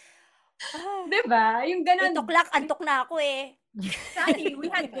gosh. Di ba? Yung ganun. 8 o'clock, antok na ako eh. Exactly. We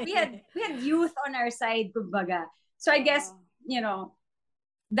had youth on our side, kumbaga. So I guess, you know,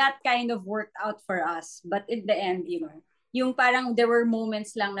 that kind of worked out for us. But in the end, you know, yung parang there were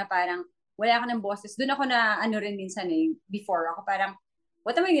moments lang na parang wala ka ng boses. Doon ako na, rin minsan eh, before. Ako parang,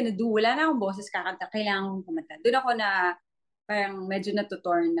 what am I gonna do? Wala na akong boses kakanta. Kailangan kong kumanta. Doon ako na, parang medyo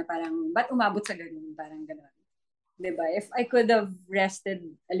natutorn na parang, ba't umabot sa ganun? Parang ganun. Diba? If I could have rested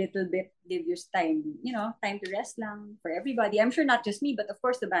a little bit, give you time, you know, time to rest lang for everybody. I'm sure not just me, but of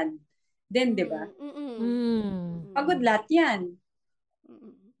course the band. Then, diba? Pagod lahat yan.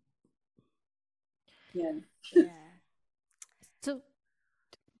 Yan. Yeah. So,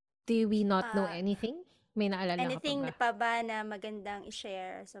 do we not know anything? May naalala anything ka pa ba na magandang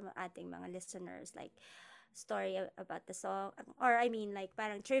i-share sa ating mga listeners? Like, story about the song? Or, I mean, like,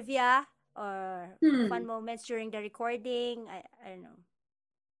 parang trivia? Or fun moments during the recording? I don't know.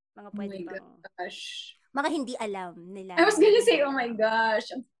 Mga pwede bang... Gosh. Mga hindi alam nila. I was gonna say, oh my gosh,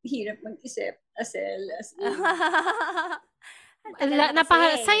 ang hirap mag-isip. Asel.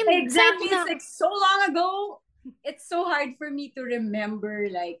 Exactly. It's like so long ago. It's so hard for me to remember,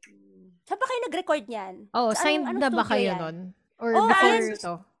 like... Saan ba kayo nag-record niyan? Signed na ba kayo nun? Or before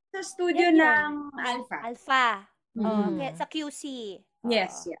ito? Sa studio ng Alpha. Sa QC.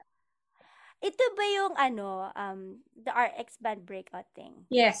 Yes, yeah. Ito ba yung the RX Band breakout thing?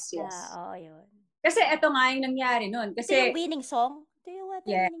 Yes. Yun. Kasi ito nga yung nangyari nun. Kasi, ito yung winning song? Ito yung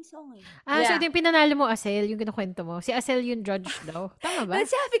winning song eh. So ito yung pinanalo mo, Asel, yung kinukwento mo. Si Asel yung judge daw. Tama ba?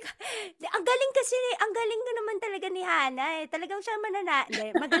 Sabi ko, ang galing kasi, ang galing na naman talaga ni Hannah eh. Talagang siya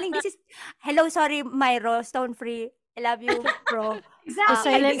magaling din si, hello, sorry, Myro, Stone Free. I love you, bro. Exactly.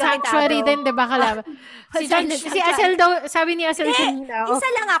 Silent Sanctuary din, di ba kalaban? Si Asel daw, sabi ni Asel kanina. Isa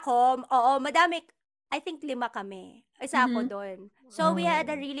lang ako. Oo, madami. I think 5 kami. Isa ako doon. So, we had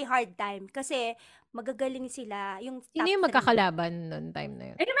a really hard time. Kasi, magagaling sila. Yung top 3. Sino yung magkakalaban noon time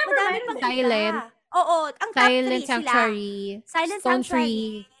na yun? I remember Silent. Oo, ang top 3 Silent Sanctuary. Silent Stone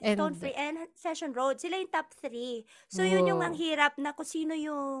Sanctuary. Free. Stone Free and Session Road. Sila yung top 3. So, yun yung ang hirap na kung sino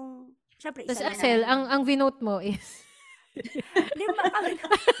yung... Siyempre, tapos Asel, ang vinote mo is... 5 kami.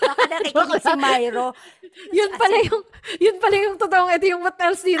 Baka nakikinig si Myro. Yun pala yung totoong, ito yung what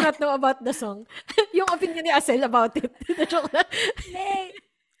else do you not know about the song? Yung opinion ni Asel about it.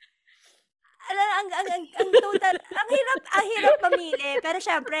 Ang total, ang hirap mamili. Pero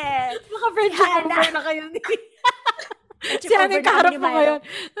syempre, Maka-friendship over na kayo ni... Si Hana yung kaharap mo ngayon.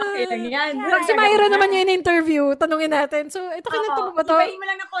 Okay lang yan. Si Myro naman yung in-interview. Tanungin natin. So, ito kinento mo ba to? Ibahin mo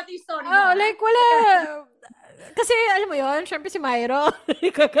lang ng konti yung story mo. Like, wala. Kasi, alam mo yun, syempre si Myro.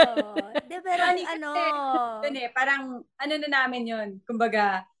 Di, pero parang, na namin yun.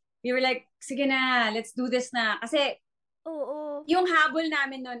 Kumbaga, we were like, sige na, let's do this na. Kasi, yung habol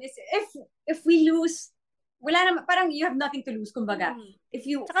namin nun is, if we lose, wala naman, parang you have nothing to lose, kumbaga. If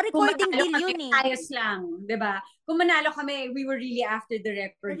you, saka recording deal yun ayos lang, diba? Kung manalo kami, we were really after the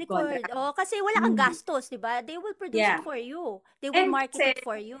record contract. Kasi wala kang gastos, diba? They will produce it for you. They will market it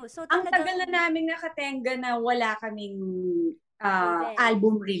for you. So, ang tagal na naming nakatenga na wala kaming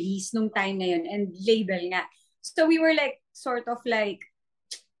album release nung time na yun, and label nga. So, we were like, sort of like,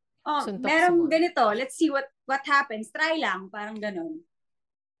 merong ganito, let's see what happens. Try lang, parang ganon.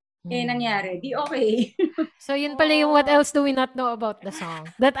 Nangyari. Di okay. So, yun pala yung what else do we not know about the song?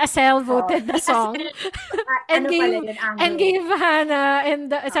 That Asel voted the song and gave Hana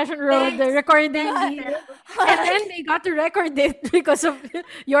and the Session Road the recording deal. And then they got to record it because of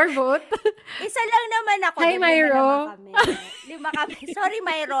your vote. Isa lang naman ako. Hi, Myro. Lima kami. Sorry,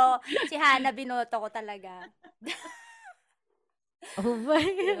 Myro. Si Hana binoto ko talaga. Oh my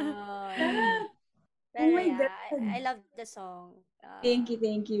God. Oh my God. I love the song. Thank you.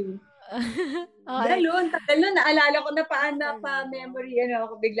 Tagal nun, naalala ko na pa-memory,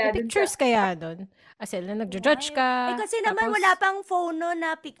 ako bigla dun. Pictures kaya dun? Asel na nagjo-judge ka. Kasi naman wala pang phone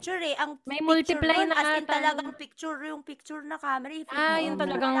na picture eh. Ang may multiply na as in talagang yung picture na camera. Yung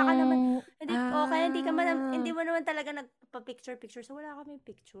talagang... Hindi mo naman talaga nagpa-picture. So wala kami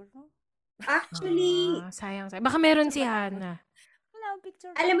picture, no? Actually... sayang. Baka meron si Hana.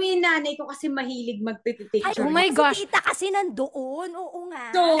 Picture. Alam mo yung nanay ko kasi mahilig magpipicture. Oh my gosh. Tita kasi nandoon. Oo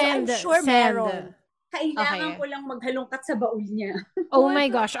nga. So, I'm sure meron. Kailangan ko lang maghalongkat sa baul niya. Oh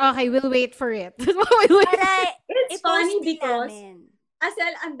my gosh. Okay, we'll wait for it. It's funny because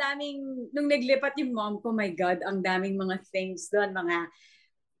Asel, ang daming, nung naglipat yung mom ko, my God, ang daming mga things doon, mga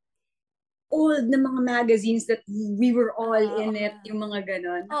old na mga magazines that we were all in it, yung mga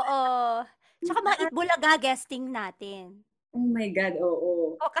ganon. Oo. Tsaka mga Itbulaga guesting natin. Oh my God,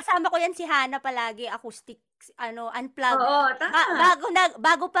 oo. Kasama ko yan si Hana palagi, acoustic, unplugged. Oo, tama.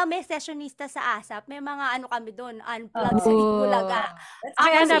 Bago pa may sessionista sa ASAP, may mga kami doon, unplugged sa Itbulaga.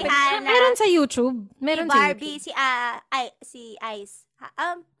 Ako si Hana. Meron sa YouTube. Meron si Barbie, si Ice.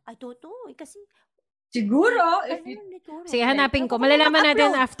 Kasi siguro. Sige, hanapin ko. Malalaman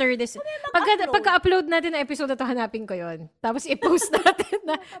natin after this. Pagka-upload natin na episode na to, hanapin ko yon. Tapos i-post natin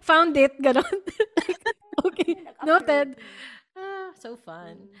na found it, gano'n. Okay, noted. So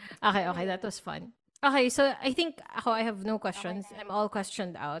fun. Okay, that was fun. Okay, so I think I have no questions. I'm all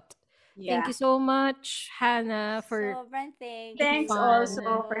questioned out. Yeah. Thank you so much, Hana, for thanks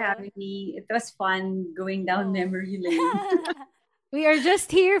also for having me. It was fun going down memory lane. We are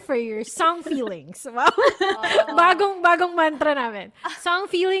just here for your song feelings. Wow. Bagong mantra namin.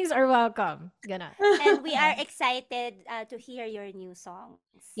 Song feelings are welcome. Ganon. And we are excited to hear your new songs.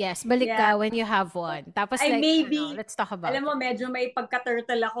 Yes, balik ka when you have one. Tapos let's talk about alam mo, medyo may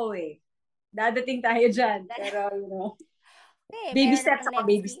pagka-turtle ako eh. Dadating tayo dyan. Pero, baby steps ako,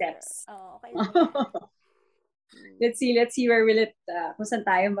 baby steps. Okay. Let's see where will it, kung saan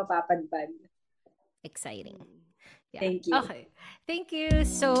tayo mapapadpad. Exciting. Yeah. Thank you. Okay. Thank you.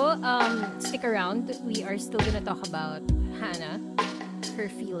 So, stick around. We are still gonna talk about Hana,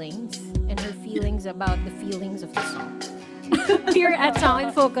 her feelings, and her feelings about the feelings of the song. Here at Song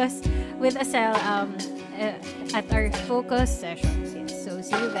in Focus with Asel at our focus sessions. Yes. So,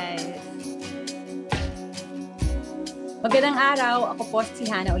 see you guys. Magandang araw. Ako po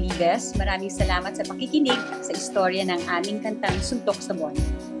si Hana Olives. Maraming salamat sa pakikinig sa istorya ng aming kantang Suntok sa Buwan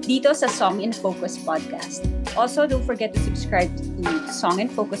dito sa Song in Focus podcast. Also, don't forget to subscribe to Song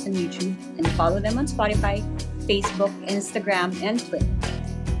in Focus on YouTube and follow them on Spotify, Facebook, Instagram, and Twitter.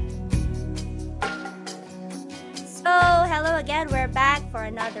 So, hello again. We're back for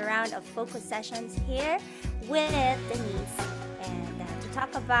another round of focus sessions here with Denise and to talk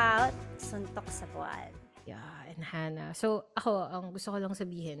about Suntok sa Buwan. Yeah, and Hana. So, ang gusto ko lang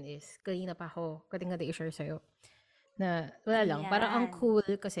sabihin is, kanina pa ako, kating-kati i-share sa'yo, na wala lang, parang ang cool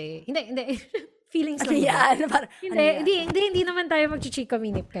kasi, hindi, feelings lang. Hindi naman tayo mag-chika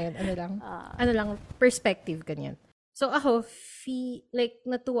minute ngayon. Ano lang, perspective, ganyan. So, ako,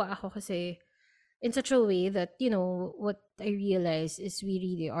 natuwa ako kasi, in such a way that, what I realized is we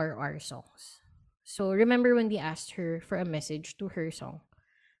really are our songs. So, remember when we asked her for a message to her song?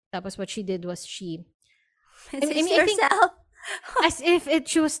 Tapos what she did was I think, as if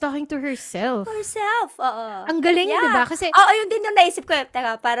she was talking to herself. Oo. Ang galing, di ba? Kasi, yun din yung naisip ko.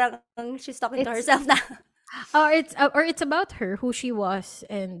 Teka, parang she's talking to herself na. or it's about her, who she was,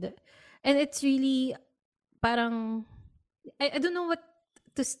 and it's really parang I don't know what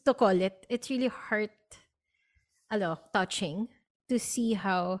to call it. It's really touching to see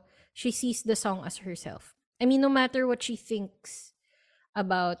how she sees the song as herself. I mean, no matter what she thinks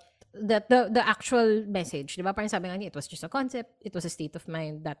about the actual message, di ba? Parang sabi nga niya, it was just a concept, it was a state of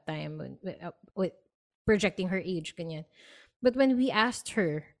mind that time with projecting her age, ganyan. But when we asked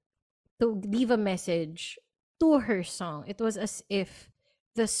her to leave a message to her song, it was as if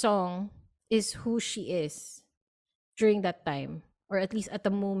the song is who she is during that time, or at least at the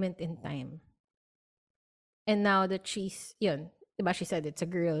moment in time. And now that she's, yun, diba, she said it's a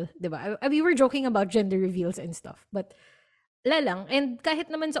girl, diba? We were joking about gender reveals and stuff, but lang. And kahit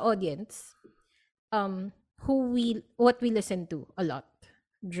naman sa audience, what we listen to a lot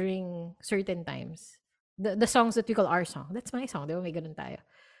during certain times, the songs that we call our song, that's my song, diba? May ganun tayo.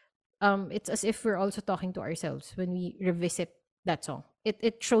 It's as if we're also talking to ourselves when we revisit that song.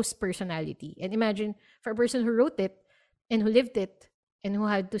 It shows personality. And imagine, for a person who wrote it and who lived it and who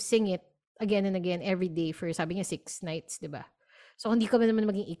had to sing it again and again every day for, sabi niya, 6 nights, di ba? So, hindi ka ba naman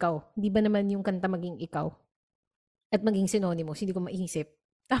maging ikaw? Hindi ba naman yung kanta maging ikaw? At maging synonymous? Hindi ko maiisip.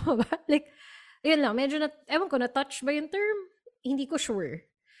 Tama ba? Like, yun lang. Medyo ewan ko, na-touch ba yung term? Hindi ko sure.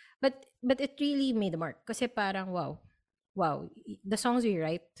 But it really made a mark. Kasi parang, wow, the songs we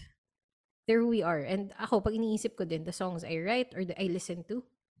write, they're who we are. And ako, pag iniisip ko din, the songs I write or I listen to,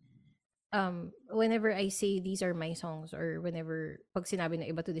 whenever I say these are my songs, or whenever pag sinabi na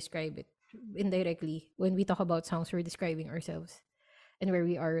iba to describe it, indirectly, when we talk about songs, we're describing ourselves and where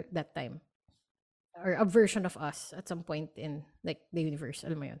we are that time. Or a version of us at some point in like the universe.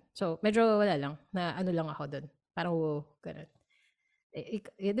 Alam mo yun. So, medyo wala lang. Na ano lang ako dun. Parang, ganun.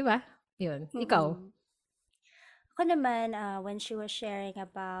 Di ba? Yun. Ikaw? Ako naman, when she was sharing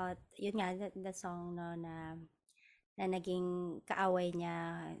about, yun nga, the song, no, na naging kaaway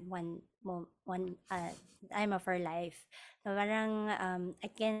niya one time of her life. So, parang, I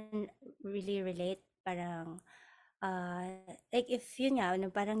can really relate, parang, like if yun nga,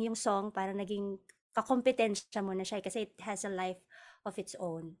 parang yung song, parang naging kakompetensya mo na siya kasi it has a life of its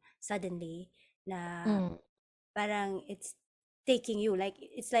own suddenly, na parang it's taking you, like,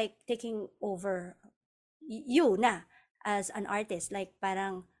 it's like taking over you na as an artist. Like,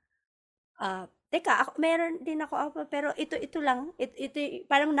 parang, teka, ako, meron din ako, pero ito lang, ito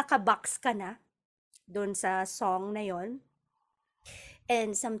parang nakabox ka na doon sa song na yon.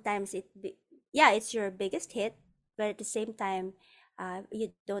 And sometimes it's your biggest hit, but at the same time, you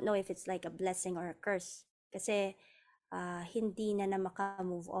don't know if it's like a blessing or a curse. Kasi hindi na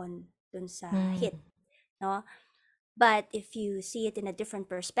maka-move on dun sa hit, no? But if you see it in a different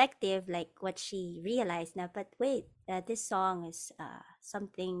perspective, like what she realized na, but wait, this song is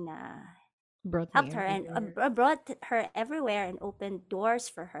something helped her and brought her everywhere and opened doors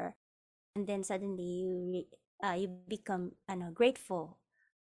for her. And then suddenly you become grateful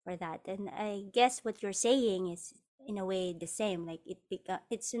for that. And I guess what you're saying is in a way the same. Like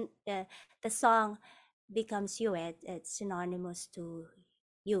the song becomes you. It's synonymous to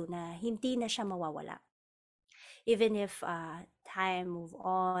you. Na hindi na siya mawawala. Even if time move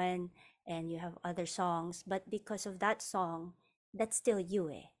on and you have other songs, but because of that song, that's still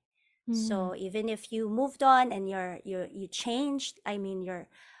you. So even if you moved on and you changed, I mean your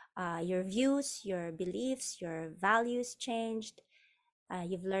views, your beliefs, your values changed.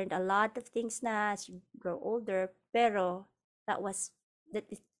 You've learned a lot of things na as you grow older, pero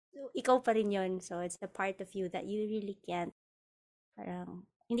ikaw pa rin yun. So it's a part of you that you really can't, parang,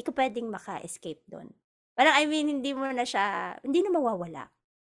 hindi ko pwedeng maka-escape doon. Parang, I mean, hindi na mawawala.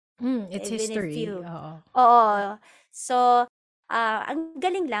 It's even history. Oo. So, ang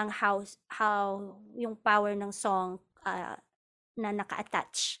galing lang how yung power ng song na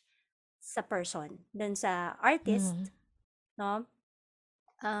naka-attach sa person, dun sa artist, no?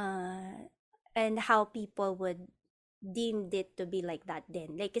 And how people would deem it to be like that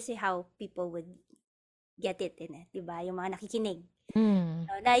then. Like, kasi how people would get it in diba? Yung mga nakikinig.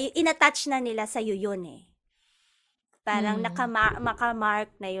 No, na in-attach na nila sa'yo yun Parang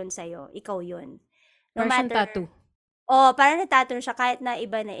maka-mark na yun sa'yo. Ikaw yun. No matter, tattoo. Parang na-tattoo siya kahit na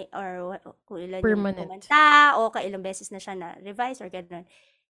iba na, or kung ilan yung kumanta, o kailang beses na siya na-revise or gano'n.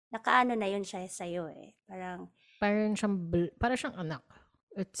 Nakaano na yun siya sa'yo Parang siyang anak.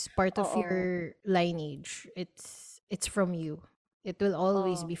 It's part of your lineage. It's from you. It will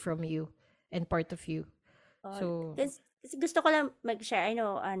always be from you and part of you. So kasi gusto ko lang mag-share. I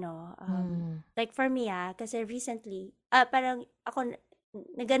know like for me kasi recently parang ako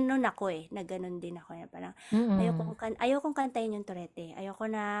naganon ako naganon din ako na parang ayokong kantahin yung Torete. Ayoko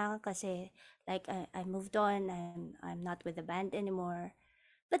na kasi like I moved on. I'm not with the band anymore.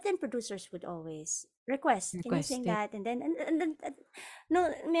 But then producers would always request, can you sing that? And then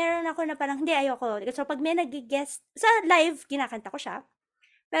no, meron ako na parang hindi ayoko. So pag may nag-guest sa live, kinakanta ko siya.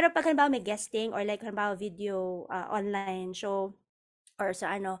 Pero pag halimbawa may guesting or like halimbawa video online show or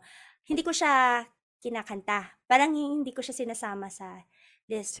sa hindi ko siya kinakanta. Parang hindi ko siya sinasama sa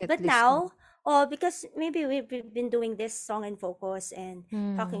list. But now, because maybe we've been doing this Song and Focus and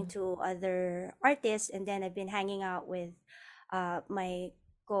talking to other artists, and then I've been hanging out with my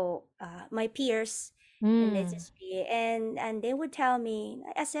peers in the industry, and they would tell me,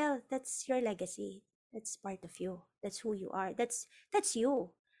 Asel, that's your legacy. That's part of you. That's who you are. That's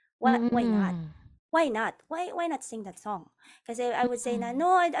you. Why not? Why not? Why not sing that song? Kasi I would say na,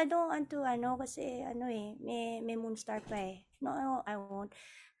 no, I don't want to, kasi may Moonstar pa eh. No, I won't.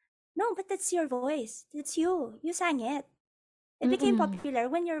 No, but that's your voice. That's you. You sang it. It became popular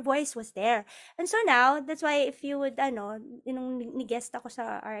when your voice was there. And so now, that's why if you would, nung ni-guest ako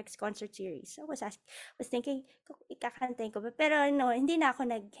sa RX concert series, I was thinking, ikakantayin ko ba? Pero no, hindi na ako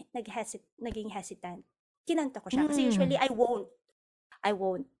naging hesitant. Kinanta ko siya. Kasi usually, I won't.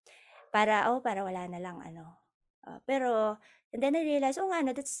 Para wala na lang, pero, and then I realized,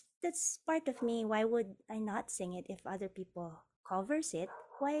 that's part of me. Why would I not sing it if other people covers it?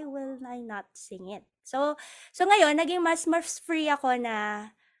 Why will I not sing it? So ngayon, naging mas free ako na,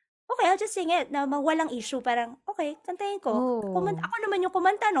 okay, I'll just sing it, na walang issue. Parang, okay, kantahin ko. Ako naman yung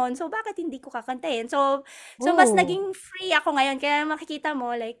kumanta nun, so bakit hindi ko kakantahin? So mas naging free ako ngayon. Kaya makikita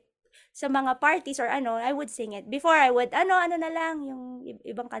mo, like, sa mga parties or I would sing it. Before I would, ano na lang, yung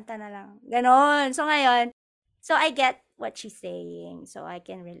ibang kanta na lang. Ganon. So ngayon, so I get what she's saying. So I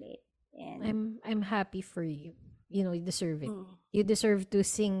can relate. And I'm happy for you. You know, you deserve it. You deserve to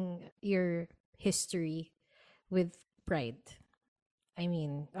sing your history with pride. I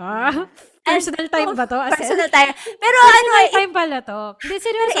mean, personal time ba to? Personal time. Pero personal time pala to.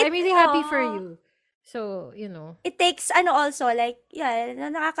 Seriously, I'm really happy for you. So, it takes also like,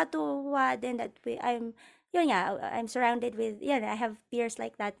 nakakatuwa din that I'm surrounded with, I have peers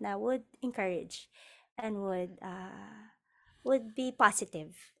like that na would encourage and would be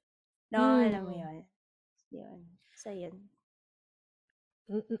positive. No, alam mo yun. So, yun.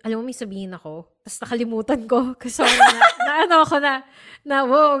 Alam mo, may sabihin ako, tapos nakalimutan ko. Kasi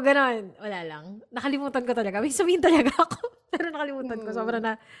wow, gano'n. Wala lang. Nakalimutan ko talaga. May sabihin talaga ako. Pero nakalimutan ko. Sobrang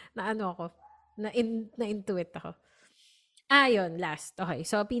ako. Na-intuit ako. Yun, last. Okay,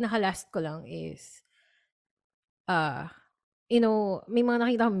 so pinaka-last ko lang is, may mga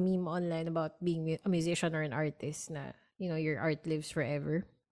nakita akong meme online about being a musician or an artist na, your art lives forever.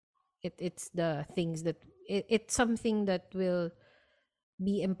 It's the things that, it's something that will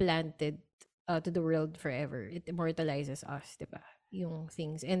be implanted to the world forever. It immortalizes us, diba? Yung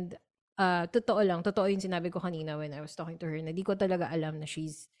things. And, totoo yung sinabi ko kanina when I was talking to her na di ko talaga alam na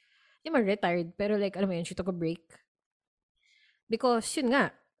she's hindi man retired, pero like, alam mo yun, she took a break. Because, yun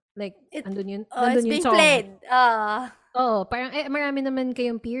nga, like, andun it's being song. Played. Parang, marami naman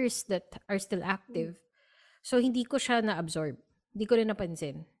kayong peers that are still active. So, hindi ko siya na-absorb. Hindi ko rin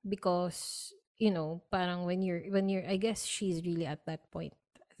napansin. Because, parang when you're, I guess she's really at that point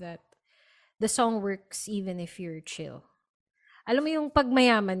that the song works even if you're chill. Alam mo yung pag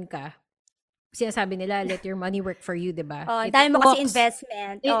mayaman ka, sinasabi nila, let your money work for you, diba? Dahil mo kasi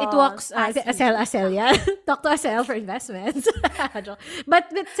investment. It works, Asel, yan. Talk to Asel for investments. but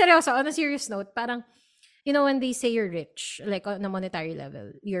seryoso, on a serious note, parang, when they say you're rich, like on a monetary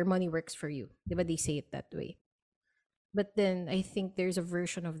level, your money works for you. Diba they say it that way? But then, I think there's a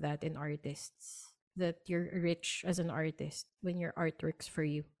version of that in artists, that you're rich as an artist when your art works for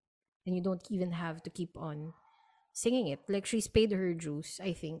you. And you don't even have to keep on singing it. Like, she's paid her dues,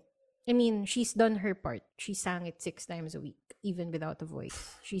 I think. I mean, she's done her part. She sang it 6 times a week, even without a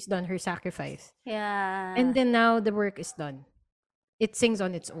voice. She's done her sacrifice. Yeah. And then now the work is done. It sings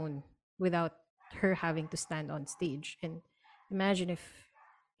on its own without her having to stand on stage. And imagine if,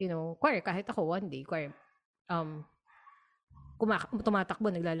 choir, kahit ako one day, choir, tumatakbo,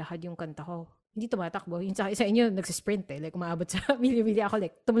 naglalakad yung kanta ko. Hindi tumatakbo. Yung sa inyo, nagsisprint eh. Like, umaabot sa mili-mili ako.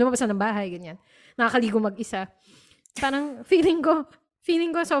 Like, lumabas na ng bahay, ganyan. Nakakaligo mag-isa. Parang, feeling ko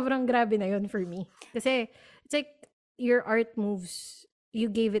sobrang grabe na yun for me. Kasi, it's like, your art moves, you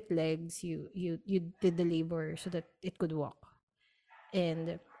gave it legs, you did the labor so that it could walk.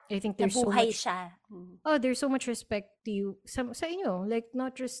 And I think there's so much... siya. There's so much respect to you, sa inyo. Like,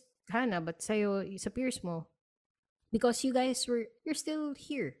 not just Hannah, but sa'yo, sa peers mo. Because you guys you're still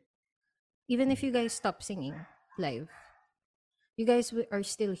here. Even if you guys stop singing live. You guys are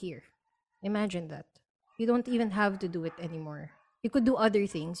still here. Imagine that. You don't even have to do it anymore. You could do other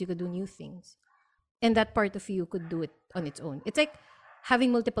things. You could do new things. And that part of you could do it on its own. It's like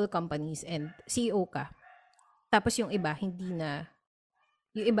having multiple companies and CEO ka. Tapos yung iba,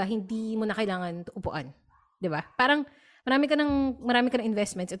 hindi mo na kailangan upuan. 'Di ba? Parang marami ka ng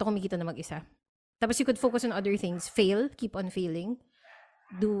investments, ito kumikita na mag-isa. Tapos you could focus on other things, fail, keep on failing,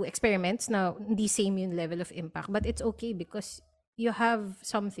 do experiments na hindi same yung level of impact, but it's okay because you have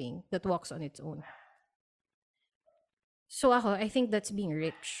something that walks on its own. So ako, I think that's being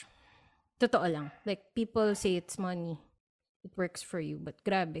rich. Totoo lang. Like, people say it's money. It works for you. But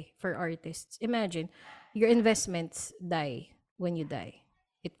grabe, for artists, imagine, your investments die when you die.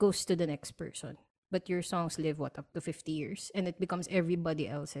 It goes to the next person. But your songs live, up to 50 years? And it becomes everybody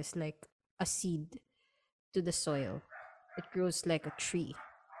else's, like a seed to the soil. It grows like a tree.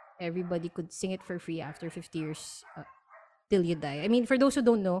 Everybody could sing it for free after 50 years till you die. I mean, for those who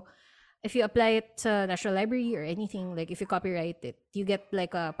don't know, if you apply it sa National Library or anything, like if you copyright it, you get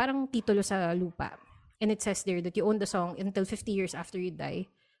like a parang titulo sa lupa. And it says there that you own the song until 50 years after you die.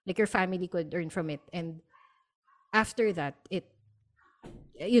 Like your family could earn from it. And after that,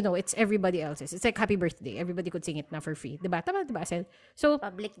 it's everybody else's. It's like Happy Birthday. Everybody could sing it na for free. Diba? Tama, diba, Sel? So,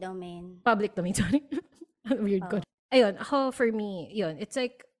 Public domain. Sorry. Weird ko. Ayun, ako, for me, yun, it's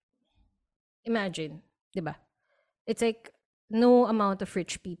like, imagine, diba? It's like, no amount of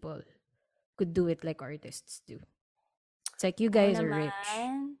rich people could do it like artists do. It's like, you guys are rich.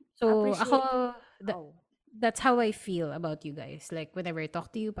 So, ako, that's how I feel about you guys. Like, whenever I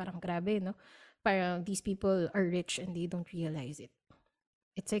talk to you, parang grabe, no? Parang these people are rich and they don't realize it.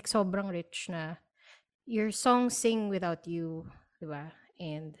 It's like sobrang rich na your songs sing without you, diba?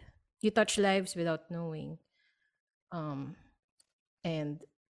 And you touch lives without knowing. And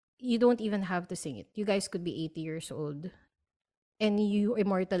you don't even have to sing it. You guys could be 80 years old and you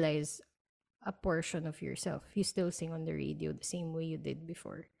immortalize a portion of yourself. You still sing on the radio the same way you did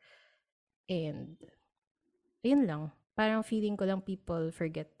before. And yun lang. Parang feeling ko lang people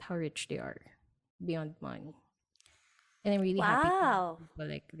forget how rich they are beyond money. And I'm really happy to have people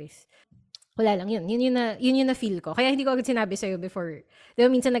like this. Wala lang yun. Yun yung na-feel ko. Kaya hindi ko agad sinabi sa'yo before. Di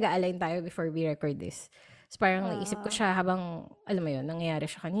ba minsan nag-a-align tayo before we record this. So parang naisip ko siya habang, alam mo yun, nangyayari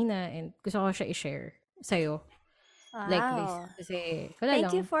siya kanina and gusto ko siya i-share sa'yo. Like this. Kasi, wala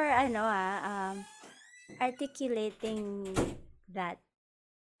lang. Thank you for, articulating that.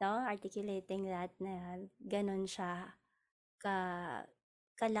 No? Articulating that na ganun siya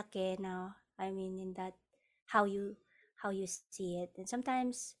kalaki, no? I mean, in that, how you see it. And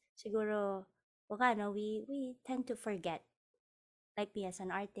sometimes, siguro, we tend to forget, like me as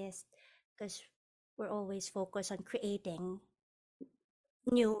an artist, because we're always focused on creating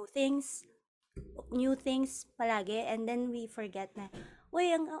new things palagi, and then we forget na,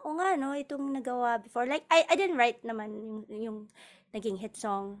 itong nagawa before. Like, I didn't write naman yung naging hit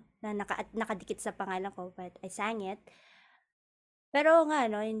song na nakadikit sa pangalan ko, but I sang it. Pero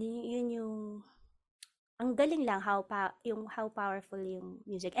yun yung ang galing lang how powerful yung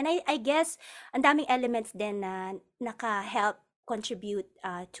music. And I guess ang daming elements din na naka-help contribute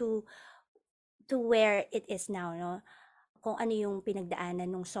to where it is now, no? Kung ano yung pinagdaanan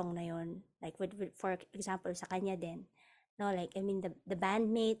ng song na yun. Like for example sa kanya din, no? Like, I mean, the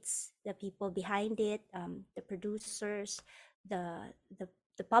bandmates, the people behind it, the producers, the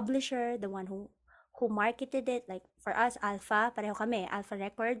publisher, the one who marketed it. Like for us, Alpha, pareho kami, Alpha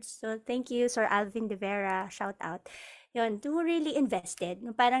Records. So thank you, Sir Alvin De Vera, shout out. Yun, who really invested.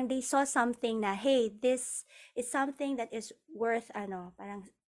 Parang they saw something na, hey, this is something that is worth, parang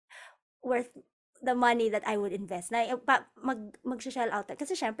worth the money that I would invest. Na mag-shell out.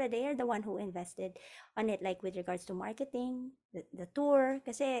 Kasi syempre, they are the one who invested on it, like with regards to marketing, the tour.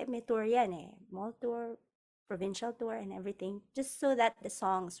 Kasi may tour yan eh. Mall tour, provincial tour, and everything. Just so that the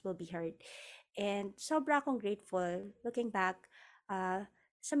songs will be heard. And sobra akong grateful, looking back,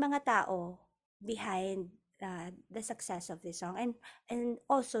 sa mga tao behind the success of this song. And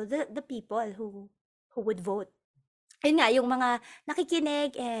also, the people who would vote. Ayun nga, yung mga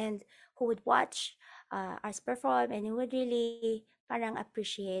nakikinig and who would watch us perform and who would really parang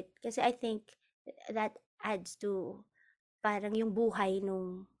appreciate. Kasi I think that adds to parang yung buhay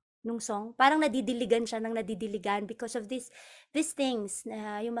nung song. Parang nadidiligan siya ng nadidiligan because of these things,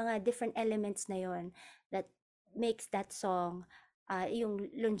 yung mga different elements na yon that makes that song, yung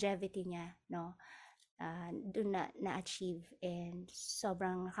longevity niya, no? Dun na-achieve, and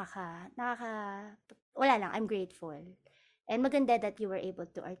sobrang wala lang, I'm grateful. And maganda that you were able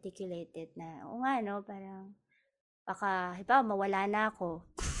to articulate it na, parang baka, mawala na ako.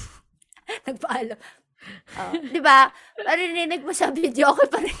 Nagpaalam. Di ba? Narinig mo sa video ko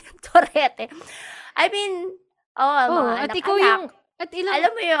pa rin ng Torete. I mean, mga at ikaw anak-anak. yung, at ilang,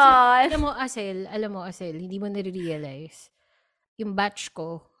 Alam mo yun. alam mo, Asel, hindi mo nare-realize. Yung batch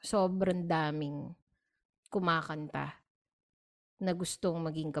ko, sobrang daming kumakanta na gustong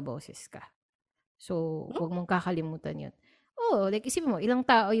maging kaboses ka. So, huwag mong kakalimutan yun. Like isipin mo, ilang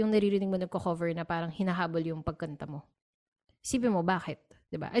tao yung naririnig mo nagko-cover na parang hinahabol yung pagkanta mo. Isipin mo, bakit?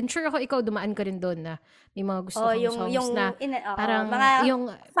 Diba? I'm sure ako ikaw dumaan ka rin doon na may mga gusto kang songs na parang yung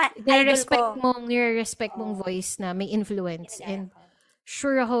nire-respect mong voice na may influence. And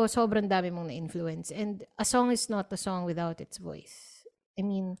sure ako, sobrang dami mong na-influence. And a song is not a song without its voice. I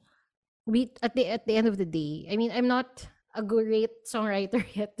mean, at the end of the day, I mean, I'm not a great songwriter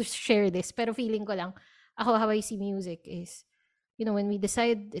yet to share this, pero feeling ko lang, ako, how I see music is, when we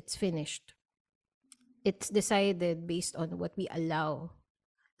decide it's finished, it's decided based on what we allow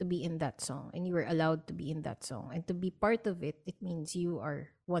to be in that song, and you were allowed to be in that song, and to be part of it, it means you are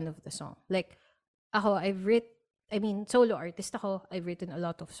one of the song. Like, ako, solo artist ako, I've written a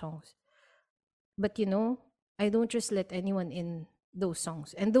lot of songs. But I don't just let anyone in those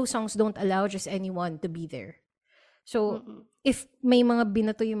songs. And those songs don't allow just anyone to be there. So, if may mga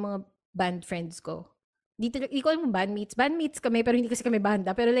binato yung mga band friends ko, dito, di ko alam mo bandmates kami, pero hindi kasi kami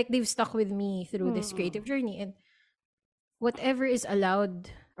banda, pero like, they've stuck with me through this creative journey, and whatever is allowed,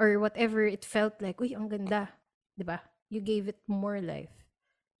 or whatever it felt like, uy, ang ganda, diba? You gave it more life.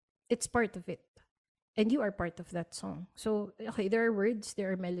 It's part of it. And you are part of that song. So, okay, there are words, there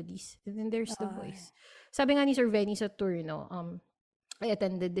are melodies, and then there's the voice. Sabi nga ni Sir Venny sa tour, I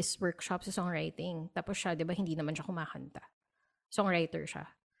attended this workshop sa songwriting. Tapos siya, diba, hindi naman siya kumakanta. Songwriter siya.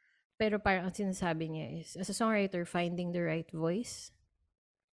 Pero parang ang sinasabi niya is, as a songwriter, finding the right voice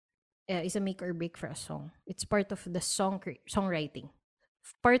is a make or break for a song. It's part of the songwriting.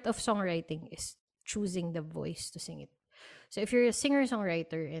 Part of songwriting is choosing the voice to sing it. So if you're a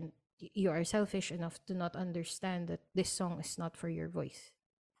singer-songwriter and you are selfish enough to not understand that this song is not for your voice,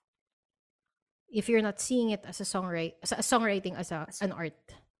 if you're not seeing it as a songwriting as an art,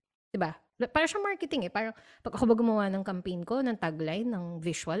 diba? Para siya marketing Parang pag ako ba gumawa ng campaign ko, ng tagline, ng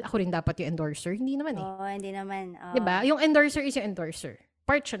visual, ako rin dapat yung endorser. Hindi naman hindi naman. Diba? Yung endorser is yung endorser.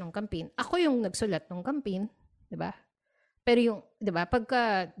 Part siya ng campaign. Ako yung nagsulat ng campaign. Diba? Pero yung, diba,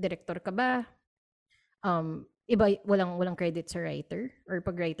 pagka director ka ba, iba, walang credit sa writer? Or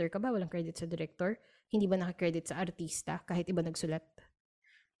pag writer ka ba, walang credit sa director? Hindi ba naka-credit sa artista kahit iba nagsulat?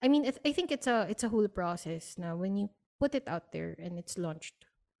 I mean, I think it's a whole process na when you put it out there and it's launched,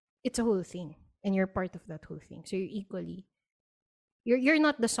 it's a whole thing, and you're part of that whole thing. So you're equally, you're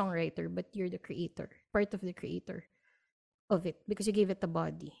not the songwriter, but you're the creator, part of the creator of it, because you gave it a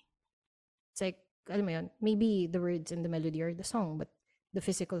body. It's like, alam mo yun, maybe the words and the melody are the song, but the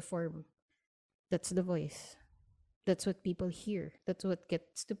physical form, that's the voice. That's what people hear. That's what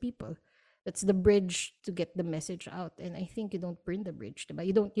gets to people. That's the bridge to get the message out. And I think you don't burn the bridge, diba?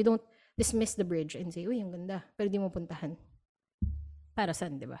 You don't dismiss the bridge and say, uy, ang ganda, pero di mo puntahan. Para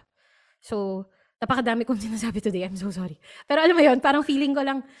saan, diba? So, napakadami kong sinasabi today. I'm so sorry. Pero alam mo yun, parang feeling ko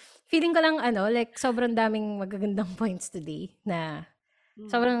lang, like, sobrang daming magagandang points today na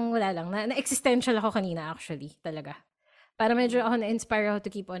sobrang wala lang. Na-existential ako kanina, actually, talaga. Para medyo ako na-inspire ako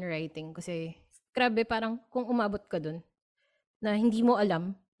to keep on writing. Kasi, grabe, parang kung umabot ka dun, na hindi mo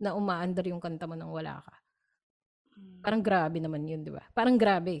alam na umaandar yung kanta mo nang wala ka. Parang grabe naman yun, di ba? Parang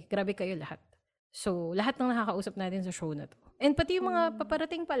grabe kayo lahat. So, lahat ng nakakausap natin sa show na to. And pati yung mga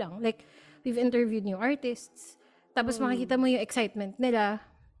paparating pa lang. Like, we've interviewed new artists. Tapos makikita mo yung excitement nila.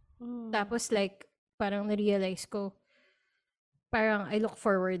 Tapos like, parang na-realize ko, parang I look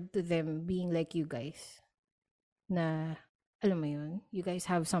forward to them being like you guys. Na, alam mo yun, you guys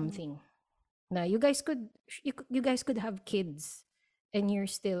have something. Na you guys could have kids. And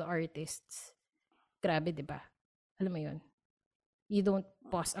you're still artists. Grabe, diba? Alam mo yun? You don't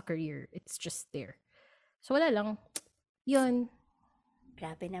pause a career. It's just there. So, wala lang. Yun.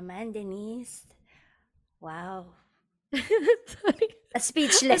 Grabe naman, Denise. Wow. Sorry.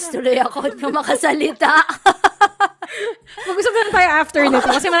 Speechless tuloy ako na makasalita. Mag-usap na tayo after nito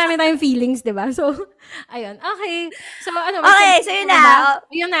kasi marami tayong feelings, diba? So, ayun. Okay. So, okay, so yun na.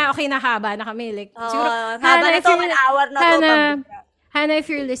 Yun na. Okay, nahaba na kami. Like, siguro, haba na to, 1 hour na to. Hannah,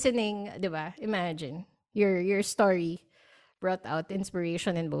 if you're listening, diba? Imagine, your story brought out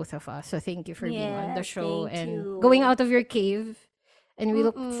inspiration in both of us. So thank you for being on the show and going out of your cave. And we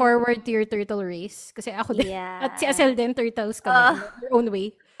look forward to your turtle race. Kasi ako din. At si Asel din, turtles kami. In their own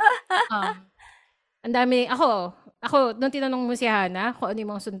way. Ang dami, ako, nung tinanong mo si Hannah kung ano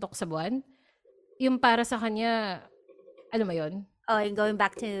yung mga suntok sa buwan, yung para sa kanya, alam mo yun? Oh, and going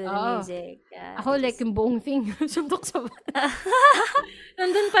back to the Oo. music. Ako like yung buong thing, suntok sa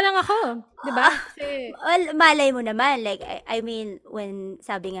nandun pa lang ako, 'di ba? Kasi Well, malay mo naman. Like, I mean, when,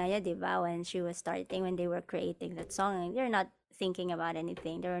 sabi nga niya, di ba, when she was starting, when they were creating that song, they're not thinking about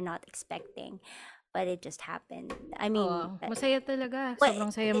anything. They were not expecting. But it just happened. I mean, masaya talaga. well,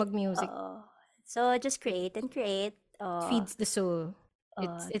 Sobrang saya mag-music. so, just create and create. Feeds the soul.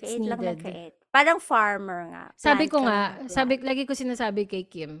 It's Create lang ng needed. create. Parang farmer nga. Sabi Plant ko ka nga, lang ng plant. lagi ko sinasabi kay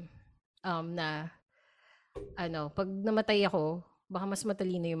Kim, na, pag namatay ako, baka mas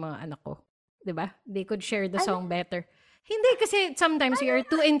matalino yung mga anak ko. 'Di ba? They could share the song better. Hindi kasi sometimes we are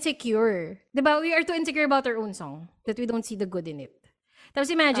too insecure. 'Di ba? We are too insecure about our own song that we don't see the good in it. Tapos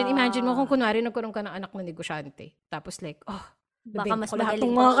imagine mo kung kunwari nagkaroon ka ng anak na negosyante. Tapos like, Baka mas ko lahat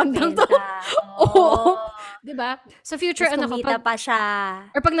magaling ng mga pang kantang to. ibenta. Oo. 'Di ba? Sa future Mas anak ko, kumita pa siya.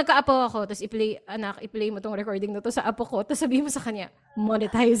 or pag nagka-apo ako, tapos i-play mo tong recording na to sa apo ko, tapos sabihin mo sa kanya,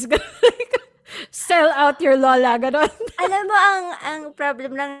 monetize ka. Sell out your lola, gano'n. Alam mo, ang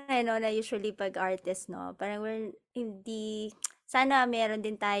problem lang, no, na usually pag artist, no, parang hindi, sana meron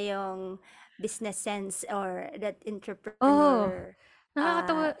din tayong business sense or that entrepreneur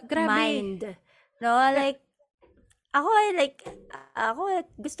Nakakatawa. Grabe. mind. No, like, ako,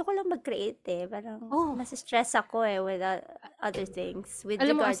 gusto ko lang mag-create Parang, mas stress ako with other things with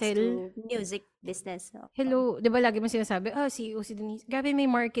Alam mo, regards Asel, to music business. No? hello, di ba lagi mo sinasabi, CEO si Denise. Grabe, may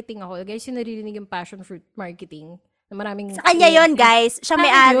marketing ako. Guys, yung naririnig yung passion fruit marketing. Na maraming Sa kanya yon guys. Siya Sa akin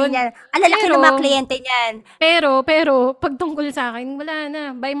may-ari yun. niyan. Ang lalaki ng mga kliyente niyan. Pero, pag tungkol sa akin, wala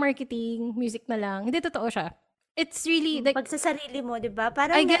na. Buy marketing, music na lang. Hindi totoo siya. It's really, like, Pag sa sarili mo, di ba?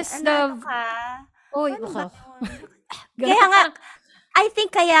 Parang, I guess ano ka? Oy, Ano ba ako. yun? Kaya nga, I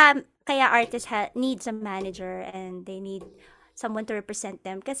think kaya artists needs a manager and they need someone to represent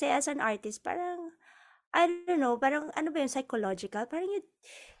them. Kasi as an artist, parang, I don't know, parang ano ba yung psychological? Parang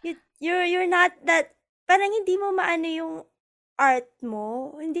you're not that, parang hindi mo maano yung art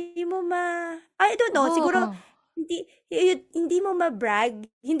mo. Hindi mo I don't know, siguro, hindi mo ma-brag.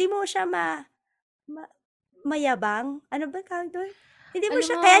 Hindi mo siya mayabang. Ano ba tawag doon? Hindi mo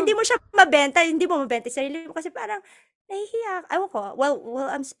siya, kaya hindi mo siya mabenta, hindi mo mabenta sa sarili mo kasi parang nahihiya. Ewan ko, well,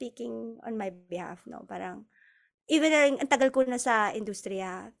 I'm speaking on my behalf, no? Parang, even na ang tagal ko na sa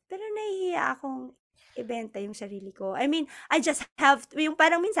industriya, pero nahihiya akong ibenta yung sarili ko. I mean, I just have, yung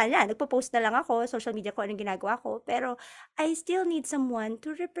parang minsan, nagpo-post na lang ako, social media ko, anong ginagawa ko, pero I still need someone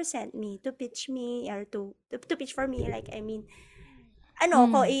to represent me, to pitch me, or to pitch for me. Like, I mean,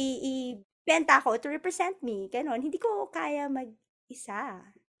 ko, i-benta ko to represent me. Ganon. Hindi ko kaya mag-isa.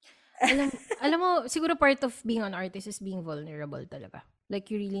 alam mo, siguro part of being an artist is being vulnerable talaga.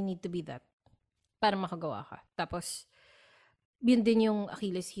 Like, you really need to be that para makagawa ka. Tapos, yun din yung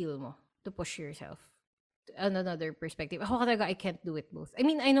Achilles heel mo to push yourself to another perspective. Ako talaga, I can't do it both. I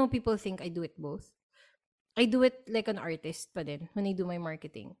mean, I know people think I do it both. I do it like an artist pa din when I do my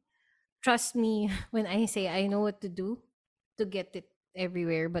marketing. Trust me when I say I know what to do to get it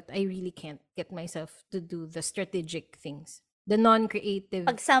everywhere, but I really can't get myself to do the strategic things. The non-creative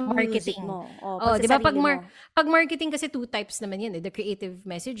pag sa music marketing. mo. Di ba? Pag marketing kasi two types naman yan. The creative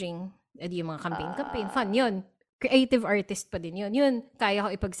messaging, yung mga campaign, fun yun. Creative artist pa din yun. Yun, kaya ko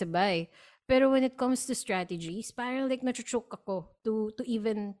ipagsabay. Pero when it comes to strategies, parang like nachuchok ako to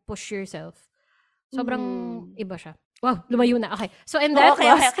even push yourself. Sobrang iba siya. Wow, lumayo na. Okay. So, and that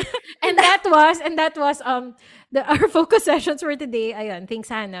was our focus sessions for today. Ayun, thanks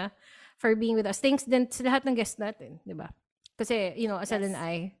Hannah for being with us. Thanks din sa lahat ng guests natin, di ba? Kasi, Asel and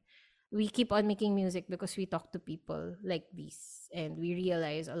I, we keep on making music because we talk to people like these and we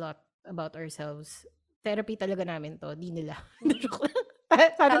realize a lot about ourselves. Therapy talaga namin to, di nila.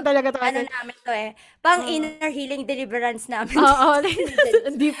 Parang talaga to. Ano namin to pang inner healing deliverance namin.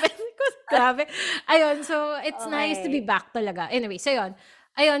 Deep. Grabe. Ayun, so it's nice to be back talaga. Anyway, so yun.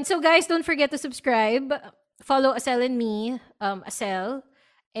 Ayun, so guys, don't forget to subscribe. Follow Asel and me. Asel.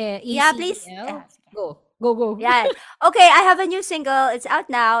 Yeah, please. Go. Yeah. Okay, I have a new single. It's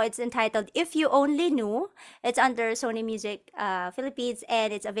out now. It's entitled If You Only Knew. It's under Sony Music Philippines and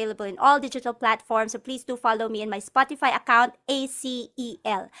it's available in all digital platforms. So please do follow me in my Spotify account,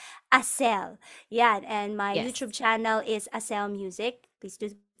 ACEL. Asel. Yeah, and my YouTube channel is Asel Music. Please do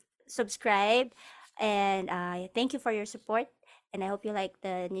subscribe. And thank you for your support. And I hope you like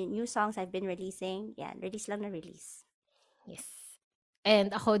the new songs I've been releasing. Yeah, release lang na release. Yes.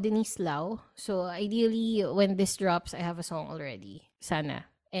 And ako, Denise Lau. So, ideally, when this drops, I have a song already. Sana.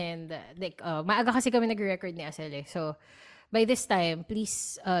 And, maaga kasi kami nag-record ni Asel So, by this time,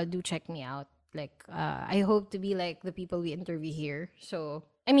 please do check me out. Like, I hope to be like the people we interview here. So,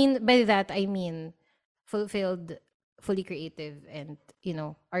 I mean, by that, I mean fulfilled fully creative and, you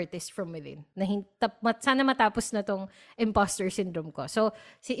know, artist from within. Na sana matapos na tong imposter syndrome ko. So,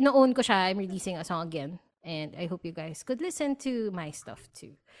 ino-own ko siya. I'm releasing a song again. And I hope you guys could listen to my stuff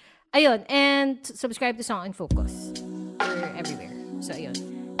too. Ayun. And subscribe to Song in Focus. We're everywhere. So,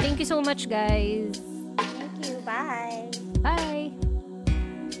 ayun. Thank you so much, guys. Thank you. Bye. Bye.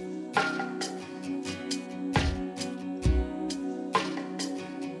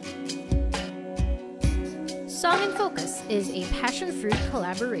 Song in Focus is a passion fruit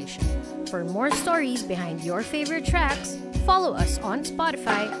collaboration. For more stories behind your favorite tracks, follow us on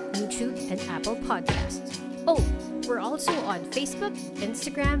Spotify, YouTube, and Apple Podcasts. Oh, we're also on Facebook,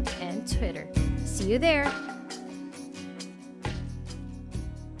 Instagram, and Twitter. See you there!